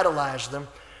don't idolize them,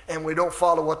 and we don't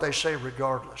follow what they say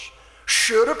regardless.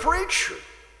 Should a preacher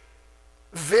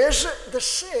visit the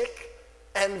sick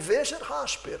and visit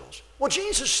hospitals? Well,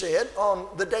 Jesus said on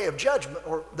the day of judgment,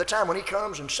 or the time when he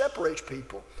comes and separates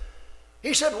people,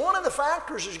 he said one of the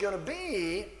factors is going to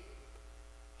be,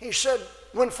 he said,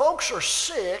 when folks are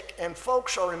sick and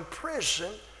folks are in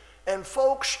prison and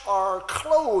folks are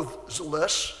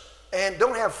clothless and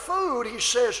don't have food, he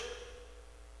says,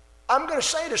 I'm going to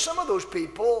say to some of those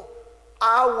people,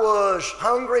 I was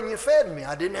hungry and you fed me.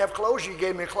 I didn't have clothes, you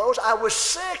gave me clothes. I was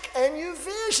sick and you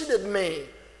visited me.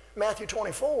 Matthew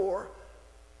 25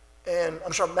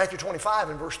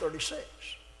 and verse 36.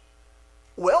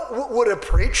 Well, would a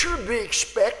preacher be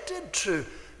expected to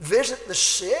visit the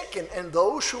sick and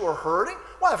those who are hurting?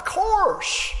 Well, of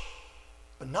course.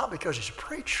 But not because he's a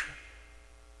preacher,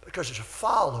 because he's a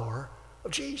follower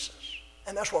of Jesus.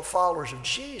 And that's what followers of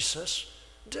Jesus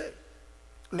do.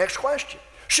 Next question.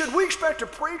 Should we expect a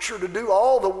preacher to do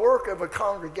all the work of a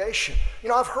congregation? You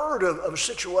know, I've heard of a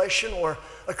situation where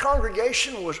a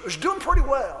congregation was doing pretty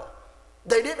well.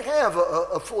 They didn't have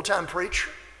a full-time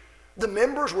preacher. The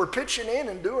members were pitching in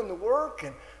and doing the work,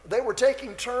 and they were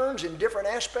taking turns in different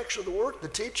aspects of the work, the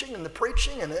teaching and the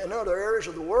preaching and other areas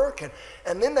of the work.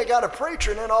 And then they got a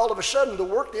preacher, and then all of a sudden the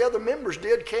work the other members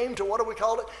did came to, what do we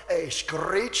call it? A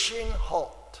screeching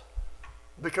halt.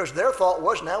 Because their thought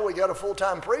was, now we got a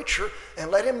full-time preacher and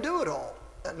let him do it all.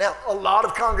 Now, a lot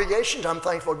of congregations, I'm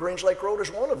thankful Greens Lake Road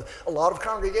is one of them, a lot of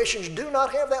congregations do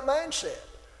not have that mindset.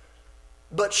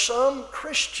 But some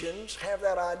Christians have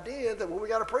that idea that, well, we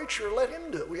got a preacher, let him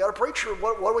do it. We got a preacher,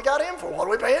 what do we got him for? What are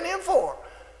we paying him for?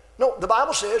 No, the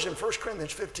Bible says in 1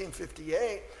 Corinthians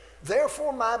 15:58,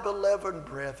 therefore, my beloved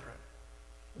brethren,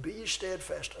 be ye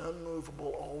steadfast,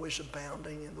 unmovable, always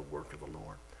abounding in the work of the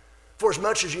Lord. For as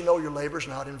much as you know your labor is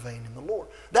not in vain in the Lord.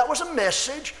 That was a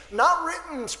message not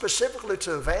written specifically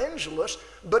to evangelists,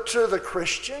 but to the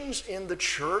Christians in the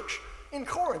church in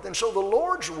Corinth. And so the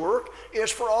Lord's work is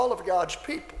for all of God's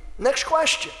people. Next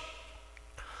question.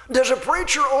 Does a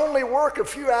preacher only work a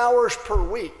few hours per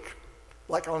week,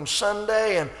 like on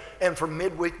Sunday and for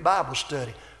midweek Bible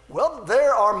study? Well,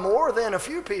 there are more than a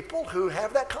few people who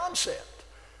have that concept.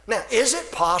 Now, is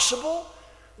it possible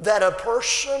that a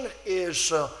person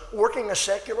is working a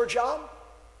secular job,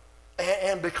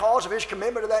 and because of his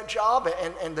commitment to that job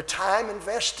and the time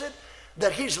invested,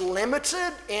 that he's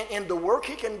limited in the work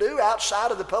he can do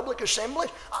outside of the public assembly?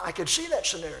 I could see that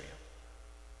scenario.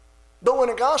 But when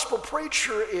a gospel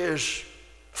preacher is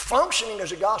functioning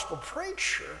as a gospel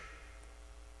preacher,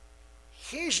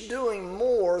 he's doing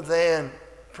more than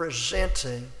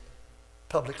presenting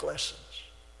public lessons.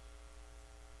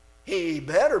 He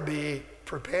better be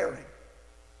preparing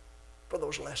for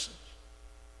those lessons.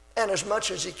 And as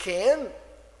much as he can,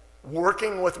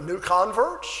 working with new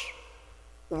converts,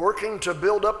 working to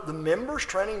build up the members,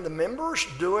 training the members,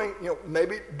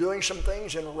 maybe doing some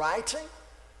things in writing.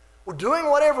 We're doing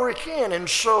whatever he can. And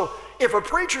so if a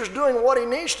preacher's doing what he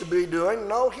needs to be doing,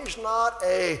 no, he's not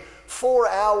a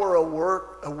 4-hour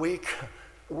a week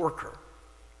worker.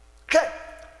 Okay.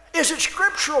 Is it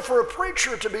scriptural for a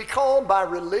preacher to be called by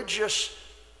religious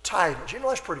titles? You know,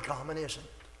 that's pretty common, isn't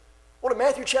it? Well, in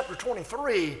Matthew chapter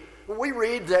 23, we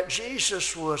read that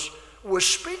Jesus was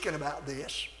speaking about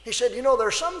this. He said, you know, there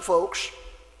are some folks,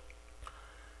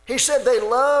 he said they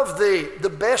love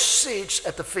the best seats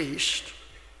at the feast.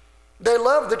 They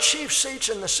love the chief seats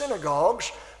in the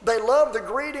synagogues. They love the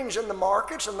greetings in the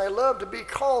markets, and they love to be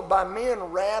called by men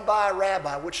rabbi,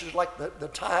 rabbi, which is like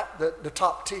the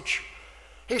top teacher.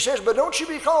 He says, but don't you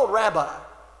be called rabbi,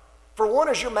 for one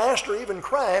is your master, even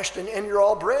Christ, and you're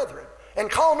all brethren. And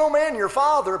call no man your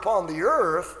father upon the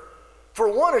earth,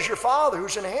 for one is your Father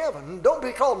who's in heaven. And don't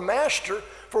be called master,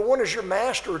 for one is your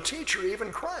master or teacher,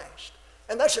 even Christ.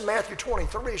 And that's in Matthew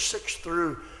 23, 6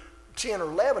 through 10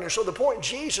 or 11. And so the point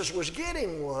Jesus was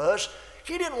getting was,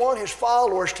 he didn't want his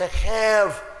followers to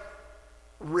have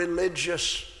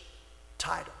religious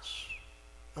titles.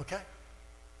 Okay?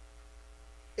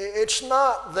 It's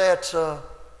not that,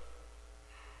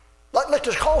 like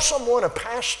to call someone a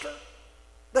pastor,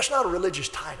 that's not a religious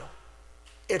title.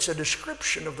 It's a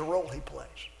description of the role he plays.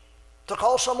 To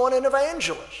call someone an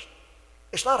evangelist,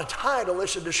 it's not a title,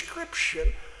 it's a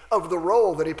description of the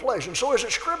role that he plays. And so is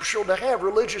it scriptural to have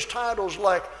religious titles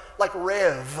like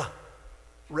reverend?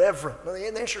 Well, the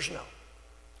answer is no.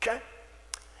 Okay?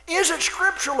 Is it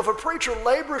scriptural if a preacher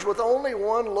labors with only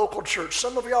one local church?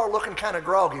 Some of y'all are looking kind of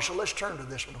groggy, so let's turn to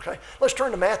this one, okay? Let's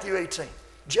turn to Matthew 18.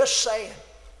 Just saying.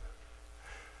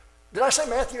 Did I say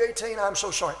Matthew 18? I'm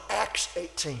so sorry. Acts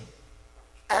 18.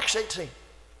 Acts 18.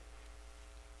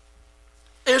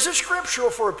 Is it scriptural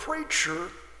for a preacher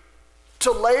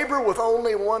to labor with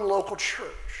only one local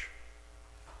church?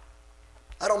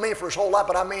 I don't mean for his whole life,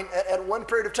 but I mean at one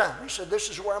period of time. He said, this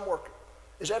is where I'm working.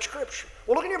 Is that scripture?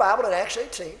 Well, look in your Bible in Acts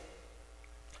 18.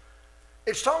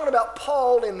 It's talking about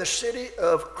Paul in the city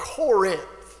of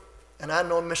Corinth. And I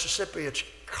know in Mississippi it's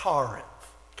Corinth.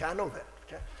 Okay, I know that.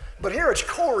 Okay? But here it's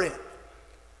Corinth.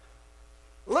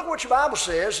 Look what your Bible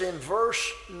says in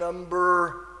verse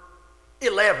number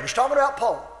 11. It's talking about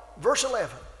Paul. Verse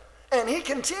 11. And he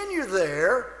continued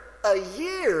there a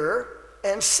year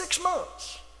and 6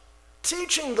 months,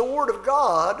 teaching the word of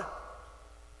God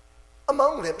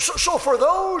among them. So for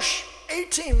those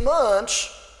 18 months,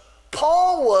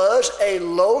 Paul was a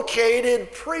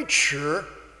located preacher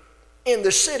in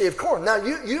the city of Corinth. Now,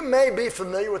 you may be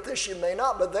familiar with this, you may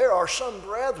not, but there are some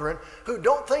brethren who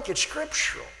don't think it's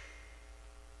scriptural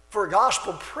for a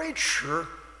gospel preacher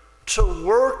to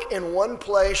work in one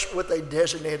place with a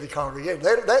designated congregation.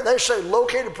 They say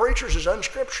located preachers is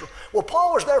unscriptural. Well,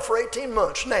 Paul was there for 18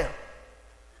 months. Now,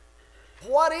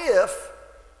 what if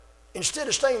instead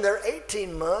of staying there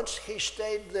 18 months, he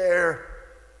stayed there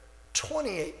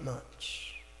 28 months?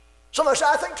 Somebody say,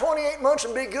 I think 28 months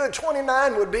would be good,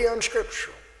 29 would be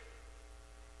unscriptural.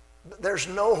 But there's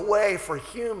no way for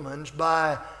humans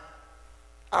by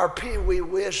our pee-wee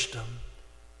wisdom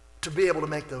to be able to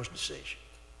make those decisions.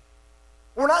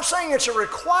 We're not saying it's a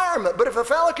requirement, but if a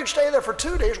fellow could stay there for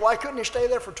 2 days, why couldn't he stay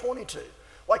there for 22?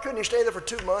 Why couldn't he stay there for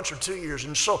 2 months or 2 years?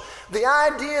 And so the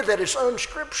idea that it's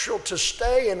unscriptural to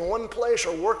stay in one place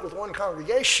or work with one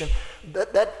congregation,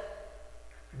 that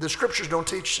the scriptures don't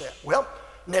teach that. Well,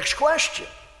 next question.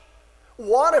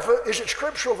 What if is it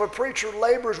scriptural if a preacher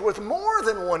labors with more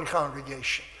than one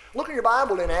congregation? Look at your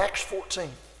Bible in Acts 14.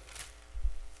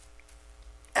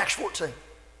 Acts 14.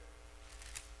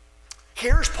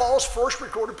 Here's Paul's first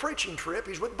recorded preaching trip.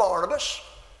 He's with Barnabas,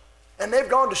 and they've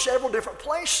gone to several different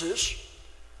places.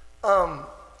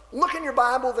 Look in your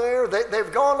Bible there.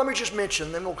 They've gone, let me just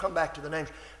mention, then we'll come back to the names.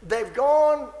 They've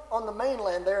gone on the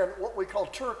mainland there in what we call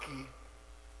Turkey.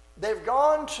 They've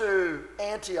gone to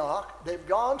Antioch, they've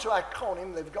gone to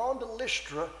Iconium, they've gone to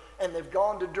Lystra, and they've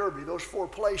gone to Derbe, those 4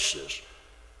 places.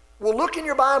 Well, look in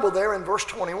your Bible there in verse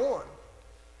 21.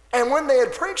 And when they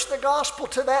had preached the gospel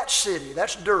to that city,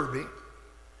 that's Derbe,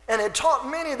 and had taught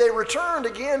many, they returned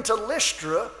again to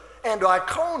Lystra and to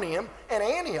Iconium and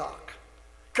Antioch,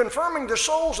 confirming the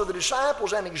souls of the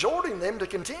disciples and exhorting them to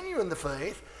continue in the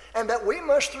faith, and that we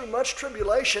must through much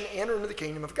tribulation enter into the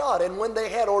kingdom of God. And when they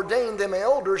had ordained them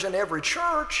elders in every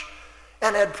church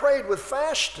and had prayed with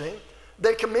fasting,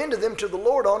 they commended them to the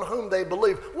Lord on whom they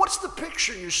believed. What's the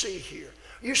picture you see here?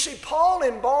 You see Paul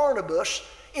and Barnabas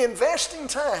investing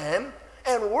time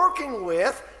and working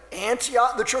with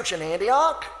Antioch, the church in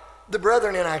Antioch, the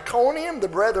brethren in Iconium, the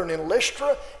brethren in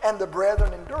Lystra, and the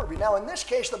brethren in Derbe. Now, in this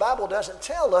case, the Bible doesn't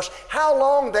tell us how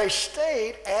long they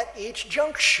stayed at each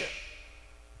junction.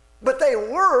 But they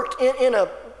worked in a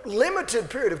limited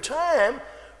period of time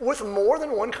with more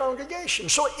than one congregation.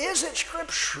 So is it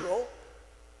scriptural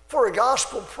for a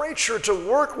gospel preacher to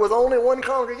work with only one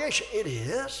congregation? It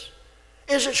is.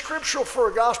 Is it scriptural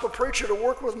for a gospel preacher to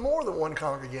work with more than one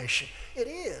congregation? It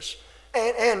is.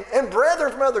 And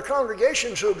brethren from other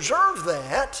congregations who observe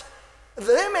that,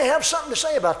 they may have something to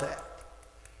say about that.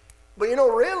 But you know,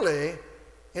 really,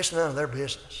 it's none of their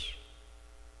business.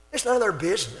 It's none of their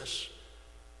business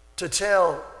to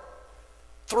tell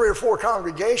 3 or 4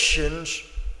 congregations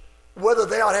whether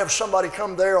they ought to have somebody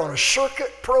come there on a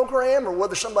circuit program or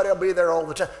whether somebody will be there all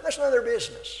the time. That's none of their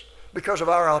business because of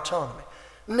our autonomy.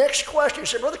 Next question. You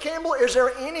say, Brother Campbell, is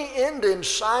there any end in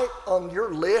sight on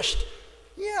your list?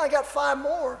 Yeah, I got 5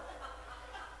 more.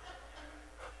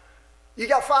 You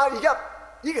got 5,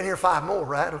 you can hear 5 more,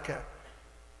 right? Okay.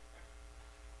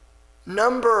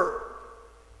 Number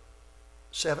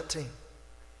 17.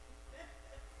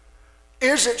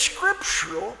 Is it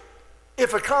scriptural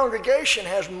if a congregation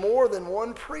has more than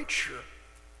one preacher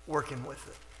working with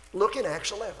it? Look in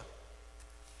Acts 11.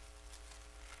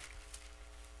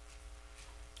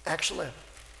 Acts 11.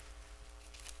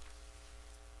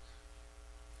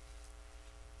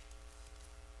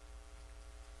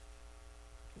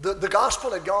 The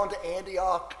gospel had gone to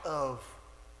Antioch of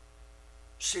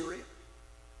Syria,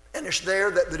 and it's there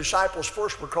that the disciples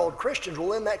first were called Christians.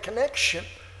 Well, in that connection,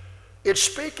 it's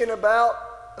speaking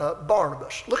about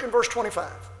Barnabas. Look in verse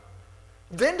 25.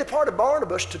 Then departed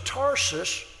Barnabas to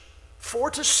Tarsus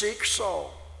for to seek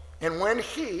Saul. And when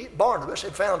he, Barnabas,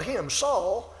 had found him,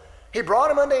 Saul, he brought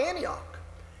him unto Antioch.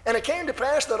 And it came to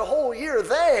pass that a whole year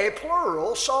they,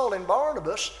 plural, Saul and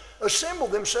Barnabas,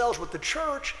 assembled themselves with the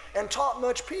church and taught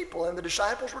much people. And the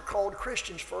disciples were called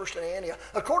Christians first in Antioch.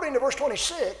 According to verse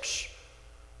 26,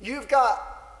 you've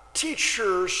got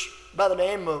teachers by the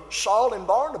name of Saul and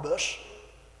Barnabas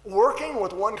working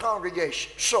with one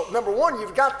congregation. So, number one,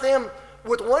 you've got them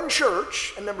with one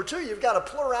church. And number two, you've got a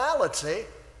plurality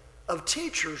of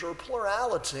teachers or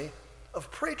plurality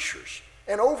of preachers.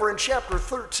 And over in chapter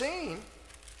 13,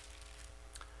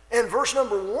 in verse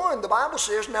number 1, the Bible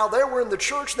says, now there were in the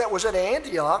church that was at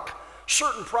Antioch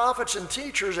certain prophets and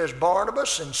teachers as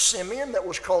Barnabas and Simeon that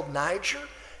was called Niger,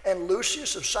 and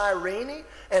Lucius of Cyrene,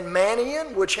 and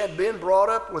Manaen, which had been brought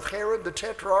up with Herod the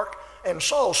Tetrarch, and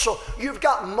Saul. So you've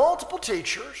got multiple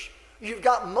teachers, you've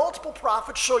got multiple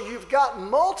prophets, so you've got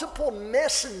multiple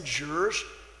messengers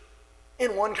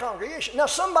in one congregation. Now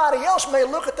somebody else may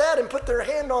look at that and put their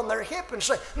hand on their hip and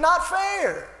say, not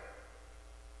fair.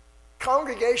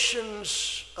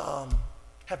 Congregations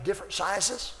have different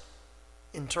sizes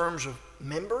in terms of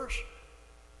members.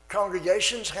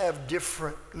 Congregations have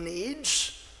different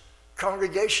needs.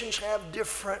 Congregations have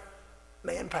different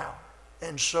manpower.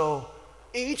 And so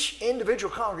each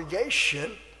individual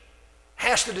congregation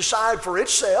has to decide for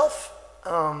itself,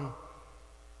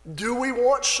 do we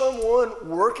want someone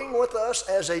working with us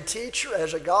as a teacher,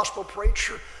 as a gospel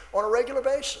preacher on a regular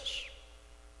basis?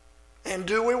 And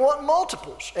do we want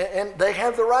multiples? And they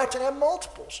have the right to have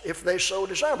multiples if they so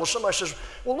desire. Well, somebody says,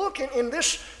 well, look, in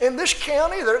this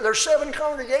county, there's 7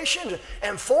 congregations,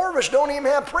 and 4 of us don't even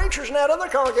have preachers. In that other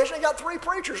congregation, they got 3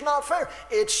 preachers. Not fair.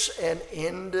 It's an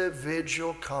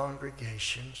individual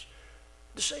congregation's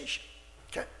decision.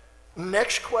 Okay.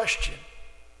 Next question.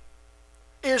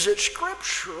 Is it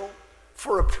scriptural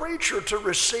for a preacher to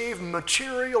receive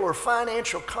material or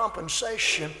financial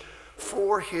compensation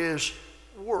for his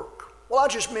work? Well, I'll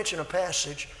just mention a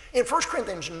passage. In 1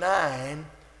 Corinthians 9,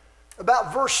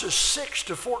 about verses 6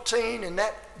 to 14, in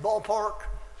that ballpark,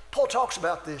 Paul talks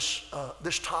about this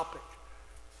topic.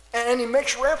 And he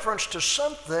makes reference to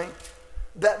something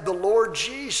that the Lord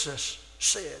Jesus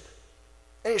said.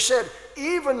 And he said,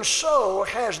 even so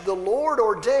has the Lord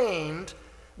ordained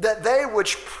that they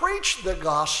which preach the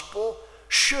gospel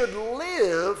should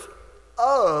live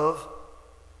of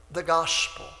the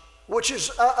gospel. Which is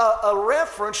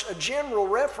a general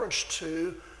reference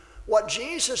to what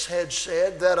Jesus had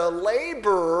said, that a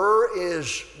laborer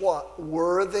is what?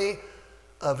 Worthy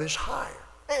of his hire.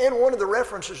 And one of the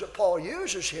references that Paul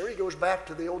uses here, he goes back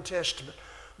to the Old Testament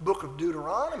book of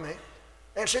Deuteronomy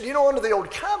and said, you know, under the Old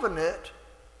Covenant,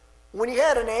 when you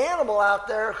had an animal out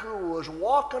there who was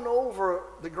walking over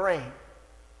the grain,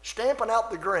 stamping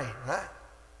out the grain, right,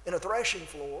 in a threshing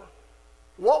floor,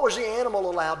 what was the animal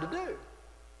allowed to do?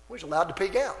 He was allowed to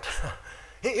pig out.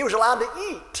 He was allowed to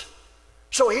eat.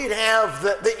 So he'd have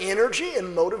the energy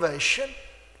and motivation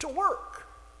to work.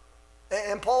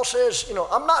 And Paul says, you know,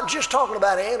 I'm not just talking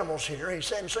about animals here. He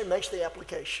said, and so he makes the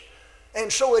application.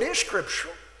 And so it is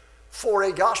scriptural for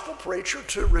a gospel preacher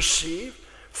to receive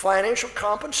financial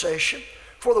compensation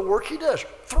for the work he does.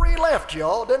 3 left,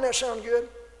 y'all. Doesn't that sound good?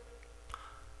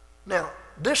 Now,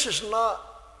 this is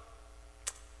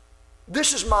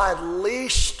my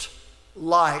least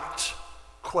liked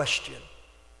question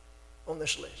on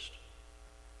this list.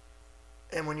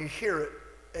 And when you hear it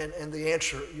and the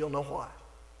answer, you'll know why.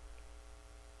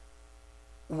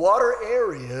 What are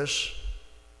areas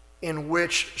in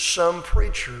which some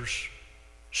preachers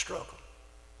struggle?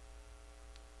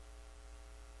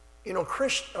 You know,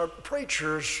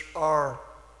 preachers are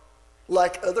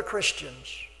like other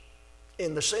Christians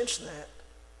in the sense that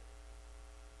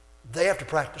they have to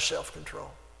practice self-control.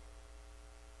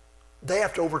 They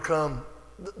have to overcome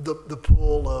the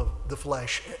pull of the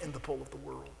flesh and the pull of the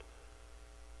world.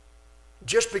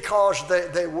 Just because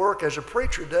they work as a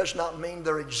preacher does not mean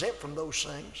they're exempt from those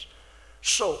things.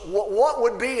 So what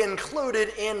would be included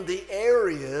in the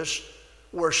areas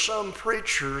where some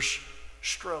preachers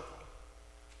struggle?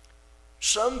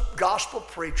 Some gospel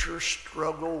preachers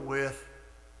struggle with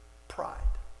pride.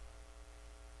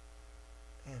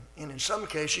 And in some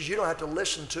cases, you don't have to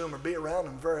listen to them or be around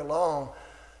them very long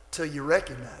till you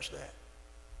recognize that.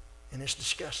 And it's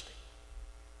disgusting.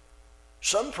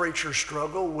 Some preachers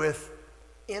struggle with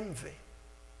envy.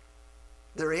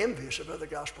 They're envious of other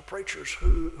gospel preachers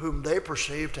whom they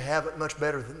perceive to have it much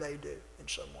better than they do in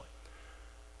some way.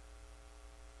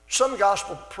 Some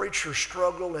gospel preachers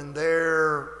struggle in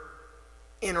their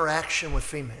interaction with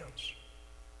females.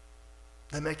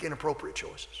 They make inappropriate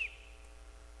choices.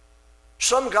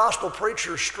 Some gospel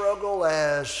preachers struggle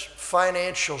as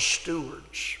financial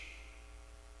stewards.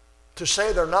 To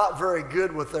say they're not very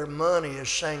good with their money is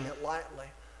saying it lightly.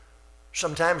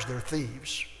 Sometimes they're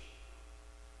thieves.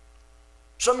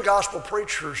 Some gospel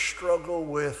preachers struggle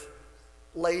with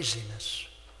laziness.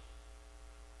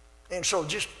 And so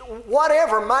just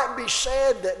whatever might be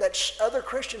said that other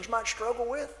Christians might struggle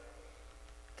with,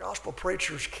 gospel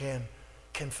preachers can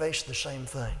face the same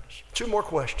things. Two more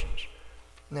questions.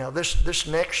 Now, this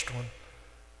next one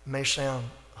may sound,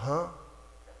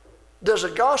 Does a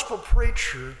gospel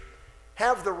preacher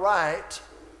have the right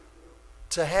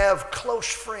to have close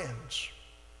friends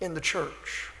in the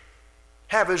church,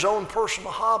 have his own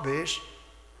personal hobbies,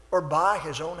 or buy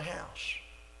his own house?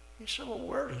 You say, well,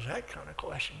 where does that kind of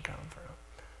question come from?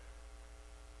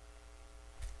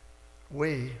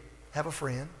 We have a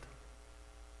friend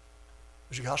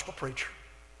who's a gospel preacher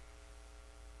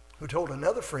who told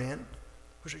another friend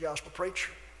who's a gospel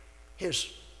preacher.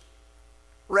 His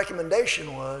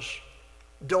recommendation was,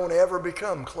 don't ever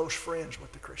become close friends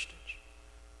with the Christians.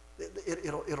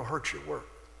 It'll hurt your work.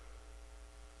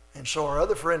 And so our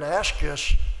other friend asked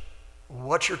us,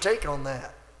 what's your take on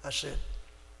that? I said,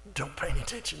 don't pay any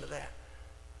attention to that.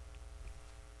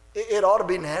 It ought to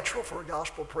be natural for a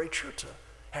gospel preacher to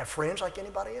have friends like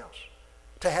anybody else,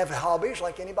 to have hobbies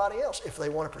like anybody else if they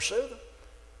want to pursue them.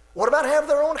 What about have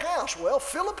their own house? Well,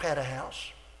 Philip had a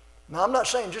house. Now, I'm not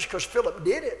saying just because Philip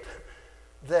did it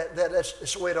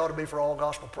that's the way it ought to be for all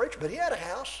gospel preachers, but he had a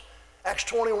house. Acts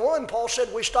 21, Paul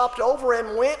said we stopped over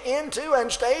and went into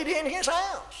and stayed in his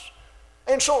house.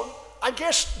 And so I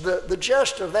guess the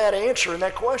gist of that answer and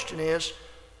that question is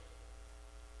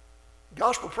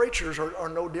gospel preachers are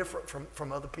no different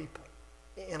from other people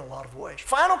in a lot of ways.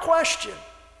 Final question,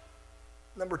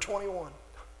 number 21.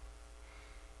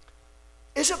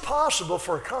 Is it possible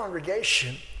for a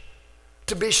congregation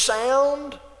to be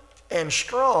sound and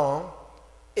strong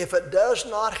if it does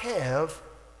not have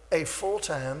a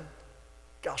full-time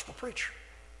gospel preacher?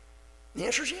 The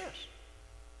answer is yes.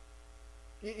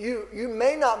 You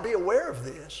may not be aware of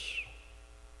this.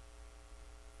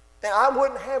 And I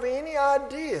wouldn't have any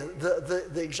idea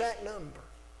the exact number.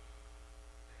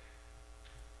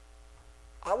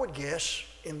 I would guess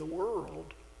in the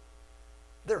world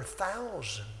there are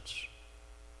thousands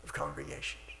of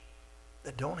congregations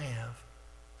that don't have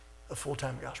a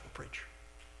full-time gospel preacher.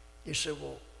 You say,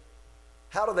 well,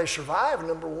 how do they survive,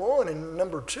 number one? And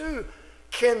number two,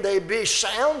 can they be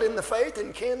sound in the faith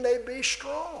and can they be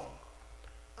strong?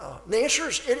 The answer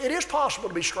is it is possible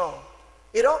to be strong.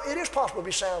 It is possible to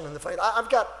be sound in the faith.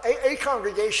 I've got a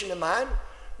congregation in mind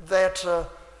that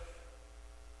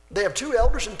they have 2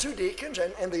 elders and 2 deacons,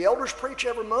 and the elders preach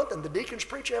every month and the deacons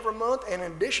preach every month. And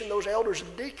in addition to those elders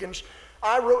and deacons,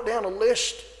 I wrote down a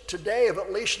list today of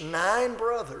at least 9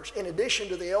 brothers, in addition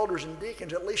to the elders and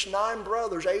deacons, at least 9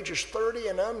 brothers ages 30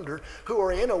 and under who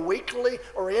are in a weekly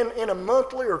or in a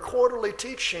monthly or quarterly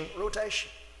teaching rotation.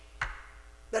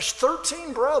 That's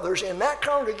 13 brothers in that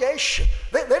congregation.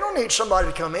 They don't need somebody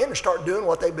to come in and start doing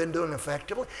what they've been doing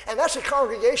effectively. And that's a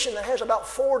congregation that has about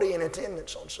 40 in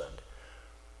attendance on Sunday.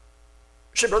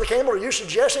 You say, Brother Campbell, are you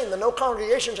suggesting that no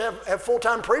congregations have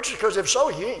full-time preachers? Because if so,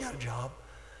 you ain't got a job.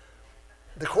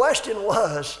 The question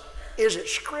was, is it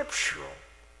scriptural?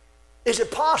 Is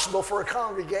it possible for a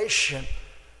congregation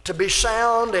to be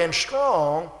sound and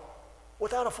strong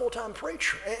without a full-time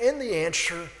preacher? And the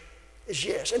answer is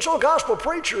yes. And so a gospel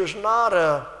preacher is not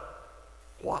a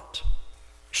what?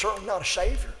 Certainly not a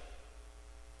savior.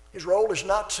 His role is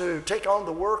not to take on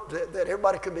the work that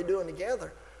everybody could be doing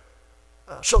together.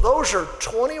 So those are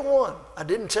 21. I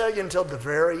didn't tell you until the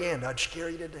very end. I'd scare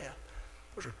you to death.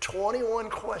 Those are 21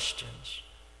 questions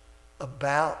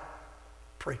about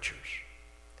preachers.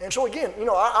 And so again,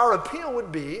 our appeal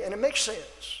would be, and it makes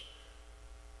sense,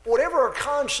 whatever our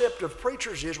concept of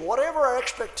preachers is, whatever our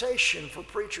expectation for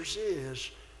preachers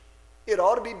is, it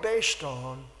ought to be based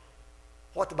on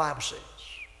what the Bible says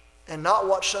and not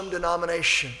what some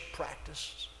denomination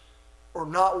practices. or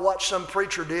not what some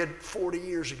preacher did 40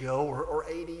 years ago or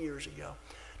 80 years ago.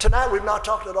 Tonight we've not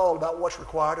talked at all about what's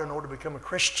required in order to become a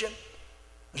Christian.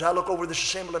 As I look over this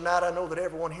assembly tonight, I know that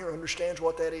everyone here understands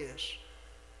what that is.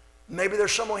 Maybe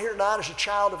there's someone here tonight as a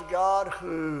child of God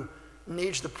who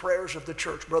needs the prayers of the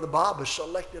church. Brother Bob has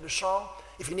selected a song.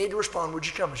 If you need to respond, would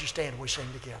you come as you stand and we sing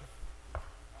together?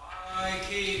 I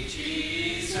keep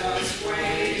Jesus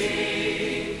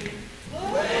waiting,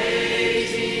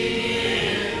 waiting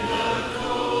in the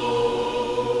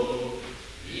cold.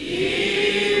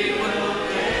 He will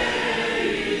carry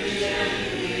you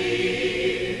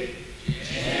gently,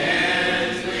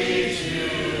 gently to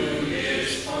his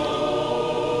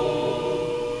fold.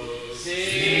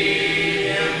 See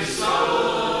him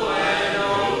slow and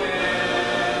open.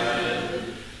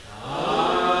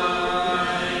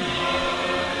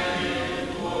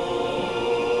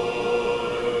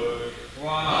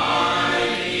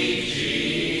 Why keep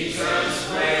Jesus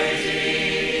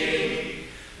waiting,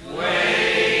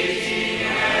 waiting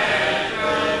at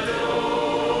the door?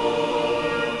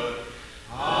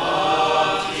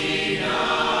 Oft he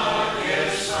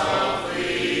knocketh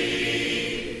softly,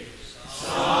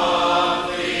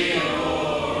 softly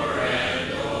o'er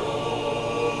and o'er.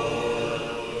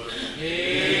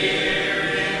 Hear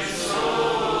him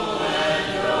slow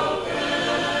and open.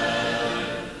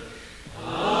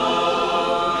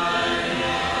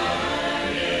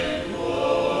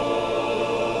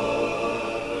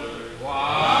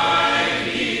 Why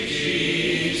keep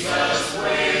Jesus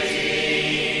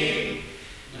waiting,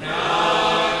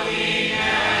 knocking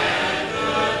at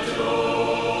the door?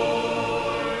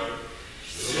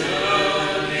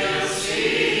 Soon he'll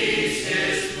cease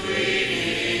his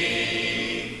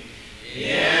pleading,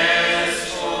 yes,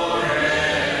 forevermore.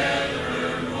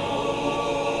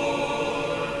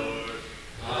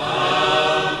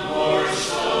 Come, poor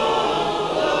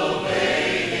soul, obey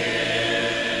him.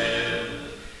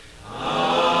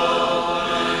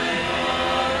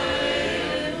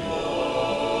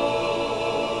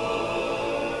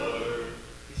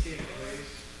 Be seated,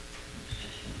 please.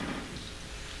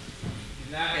 If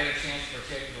you've not had a chance to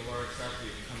partake of the Lord's Supper, you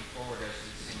can come forward as we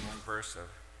sing one verse of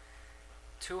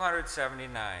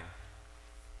 279.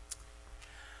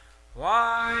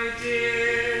 Why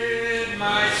did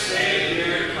my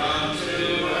Savior come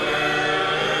to earth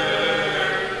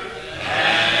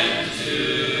and to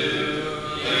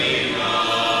the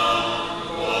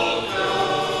humble go?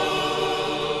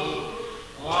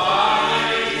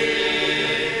 Why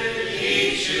did he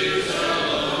choose a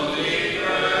lonely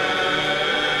birth?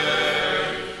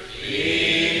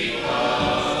 Because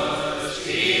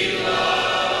he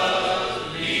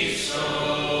loved me so.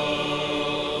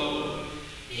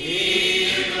 He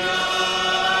loved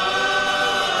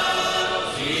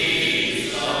me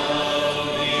so.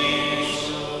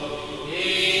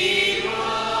 He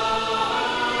loved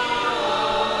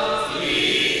me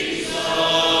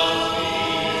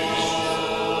so.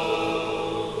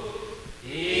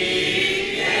 He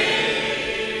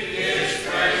gave his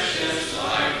precious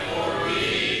life for me,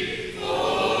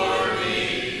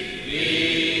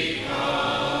 because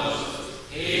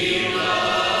he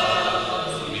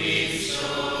loved me so.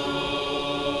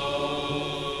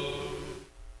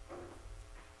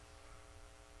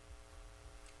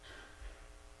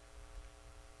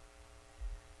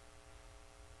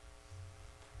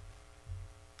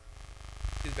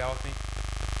 Please bow with me.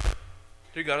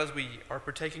 Dear God, as we are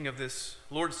partaking of this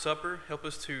Lord's Supper, help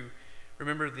us to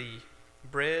remember the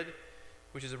bread,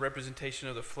 which is a representation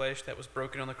of the flesh that was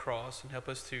broken on the cross, and help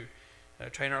us to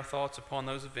train our thoughts upon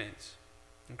those events.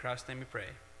 In Christ's name we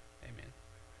pray. Amen.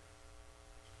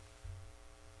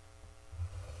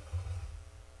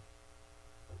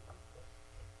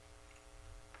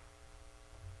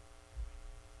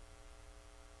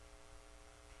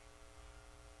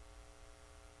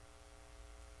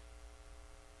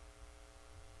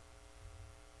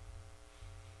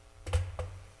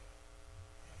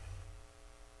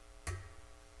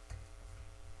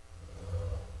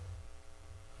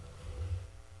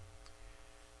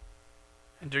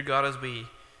 And dear God, as we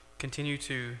continue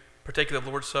to partake of the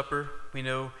Lord's Supper, we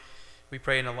know we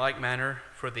pray in a like manner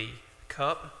for the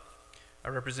cup,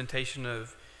 a representation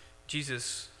of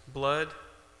Jesus' blood.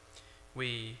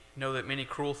 We know that many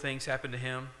cruel things happened to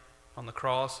him on the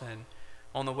cross and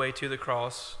on the way to the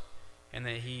cross, and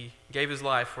that he gave his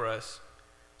life for us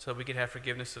so we could have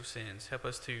forgiveness of sins. Help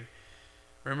us to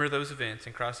remember those events.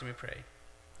 In Christ's name we pray.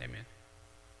 Amen.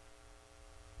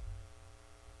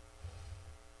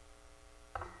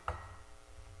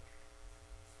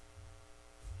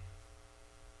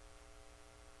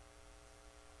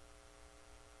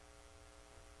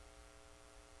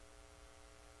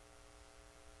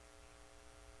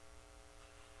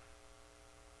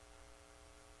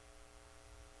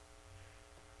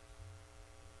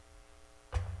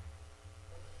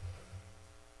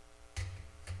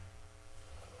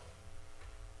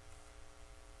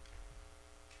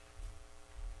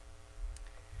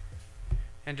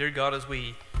 And dear God, as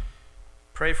we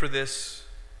pray for this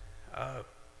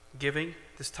giving,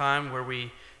 this time where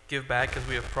we give back as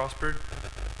we have prospered,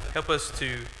 help us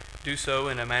to do so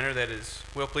in a manner that is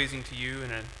well-pleasing to you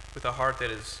and with a heart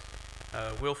that is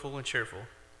willful and cheerful.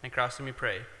 In Christ's name we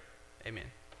pray. Amen.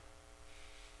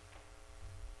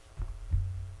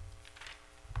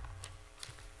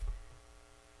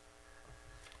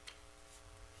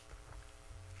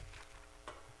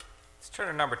 Let's turn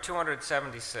to number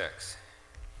 276.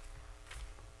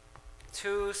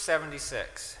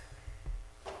 276.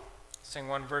 Sing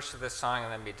one verse of this song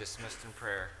and then be dismissed in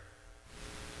prayer.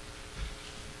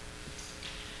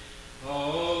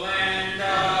 O land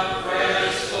of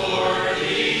rest for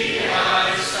thee,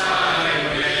 I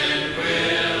sigh when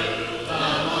will the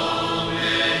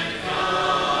moment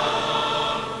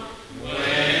come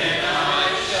when I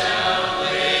shall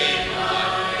lay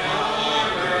my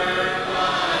armor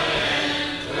by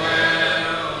and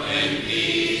dwell in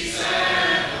peace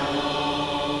at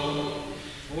home.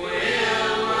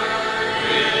 Will work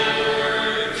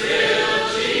till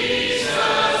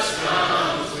Jesus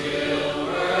comes, will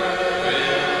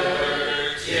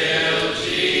work till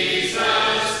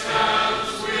Jesus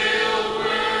comes, will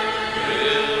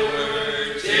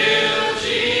work till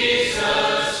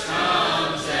Jesus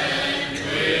comes, and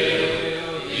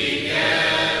will be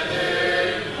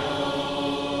gathered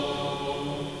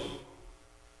home.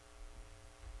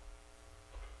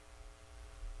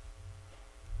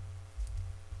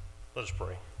 Let us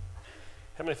pray.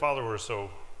 Heavenly Father, we're so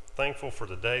thankful for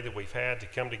the day that we've had to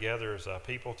come together as a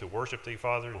people to worship Thee,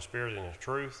 Father, in spirit and in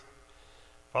truth.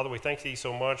 Father, we thank Thee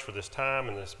so much for this time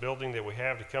and this building that we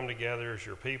have to come together as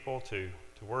your people to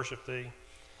worship Thee.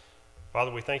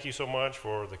 Father, we thank You so much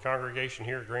for the congregation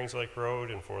here at Greens Lake Road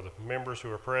and for the members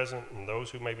who are present and those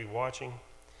who may be watching.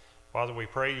 Father, we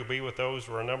pray You'll be with those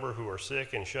who are a number who are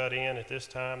sick and shut in at this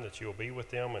time, that You'll be with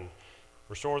them and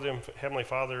restore them, Heavenly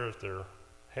Father, of their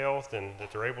health, and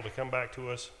that they're able to come back to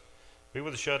us. Be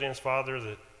with the shut-ins, Father,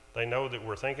 that they know that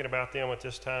we're thinking about them at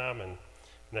this time, and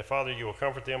that, Father, You will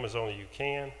comfort them as only You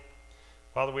can.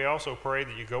 Father, we also pray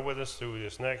that You go with us through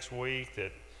this next week,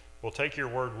 that we'll take Your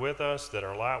word with us, that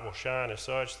our light will shine as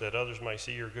such that others may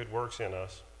see Your good works in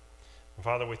us. And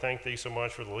Father, we thank Thee so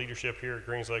much for the leadership here at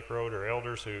Greens Lake Road, our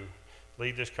elders who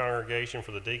lead this congregation,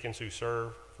 for the deacons who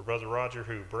serve, for Brother Roger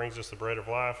who brings us the bread of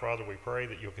life. Father, we pray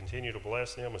that You'll continue to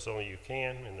bless them as only You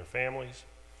can and their families.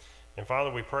 And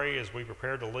Father, we pray as we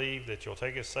prepare to leave that You'll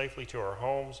take us safely to our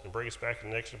homes and bring us back to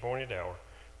the next appointed hour.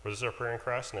 For this is our prayer in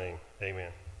Christ's name.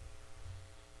 Amen.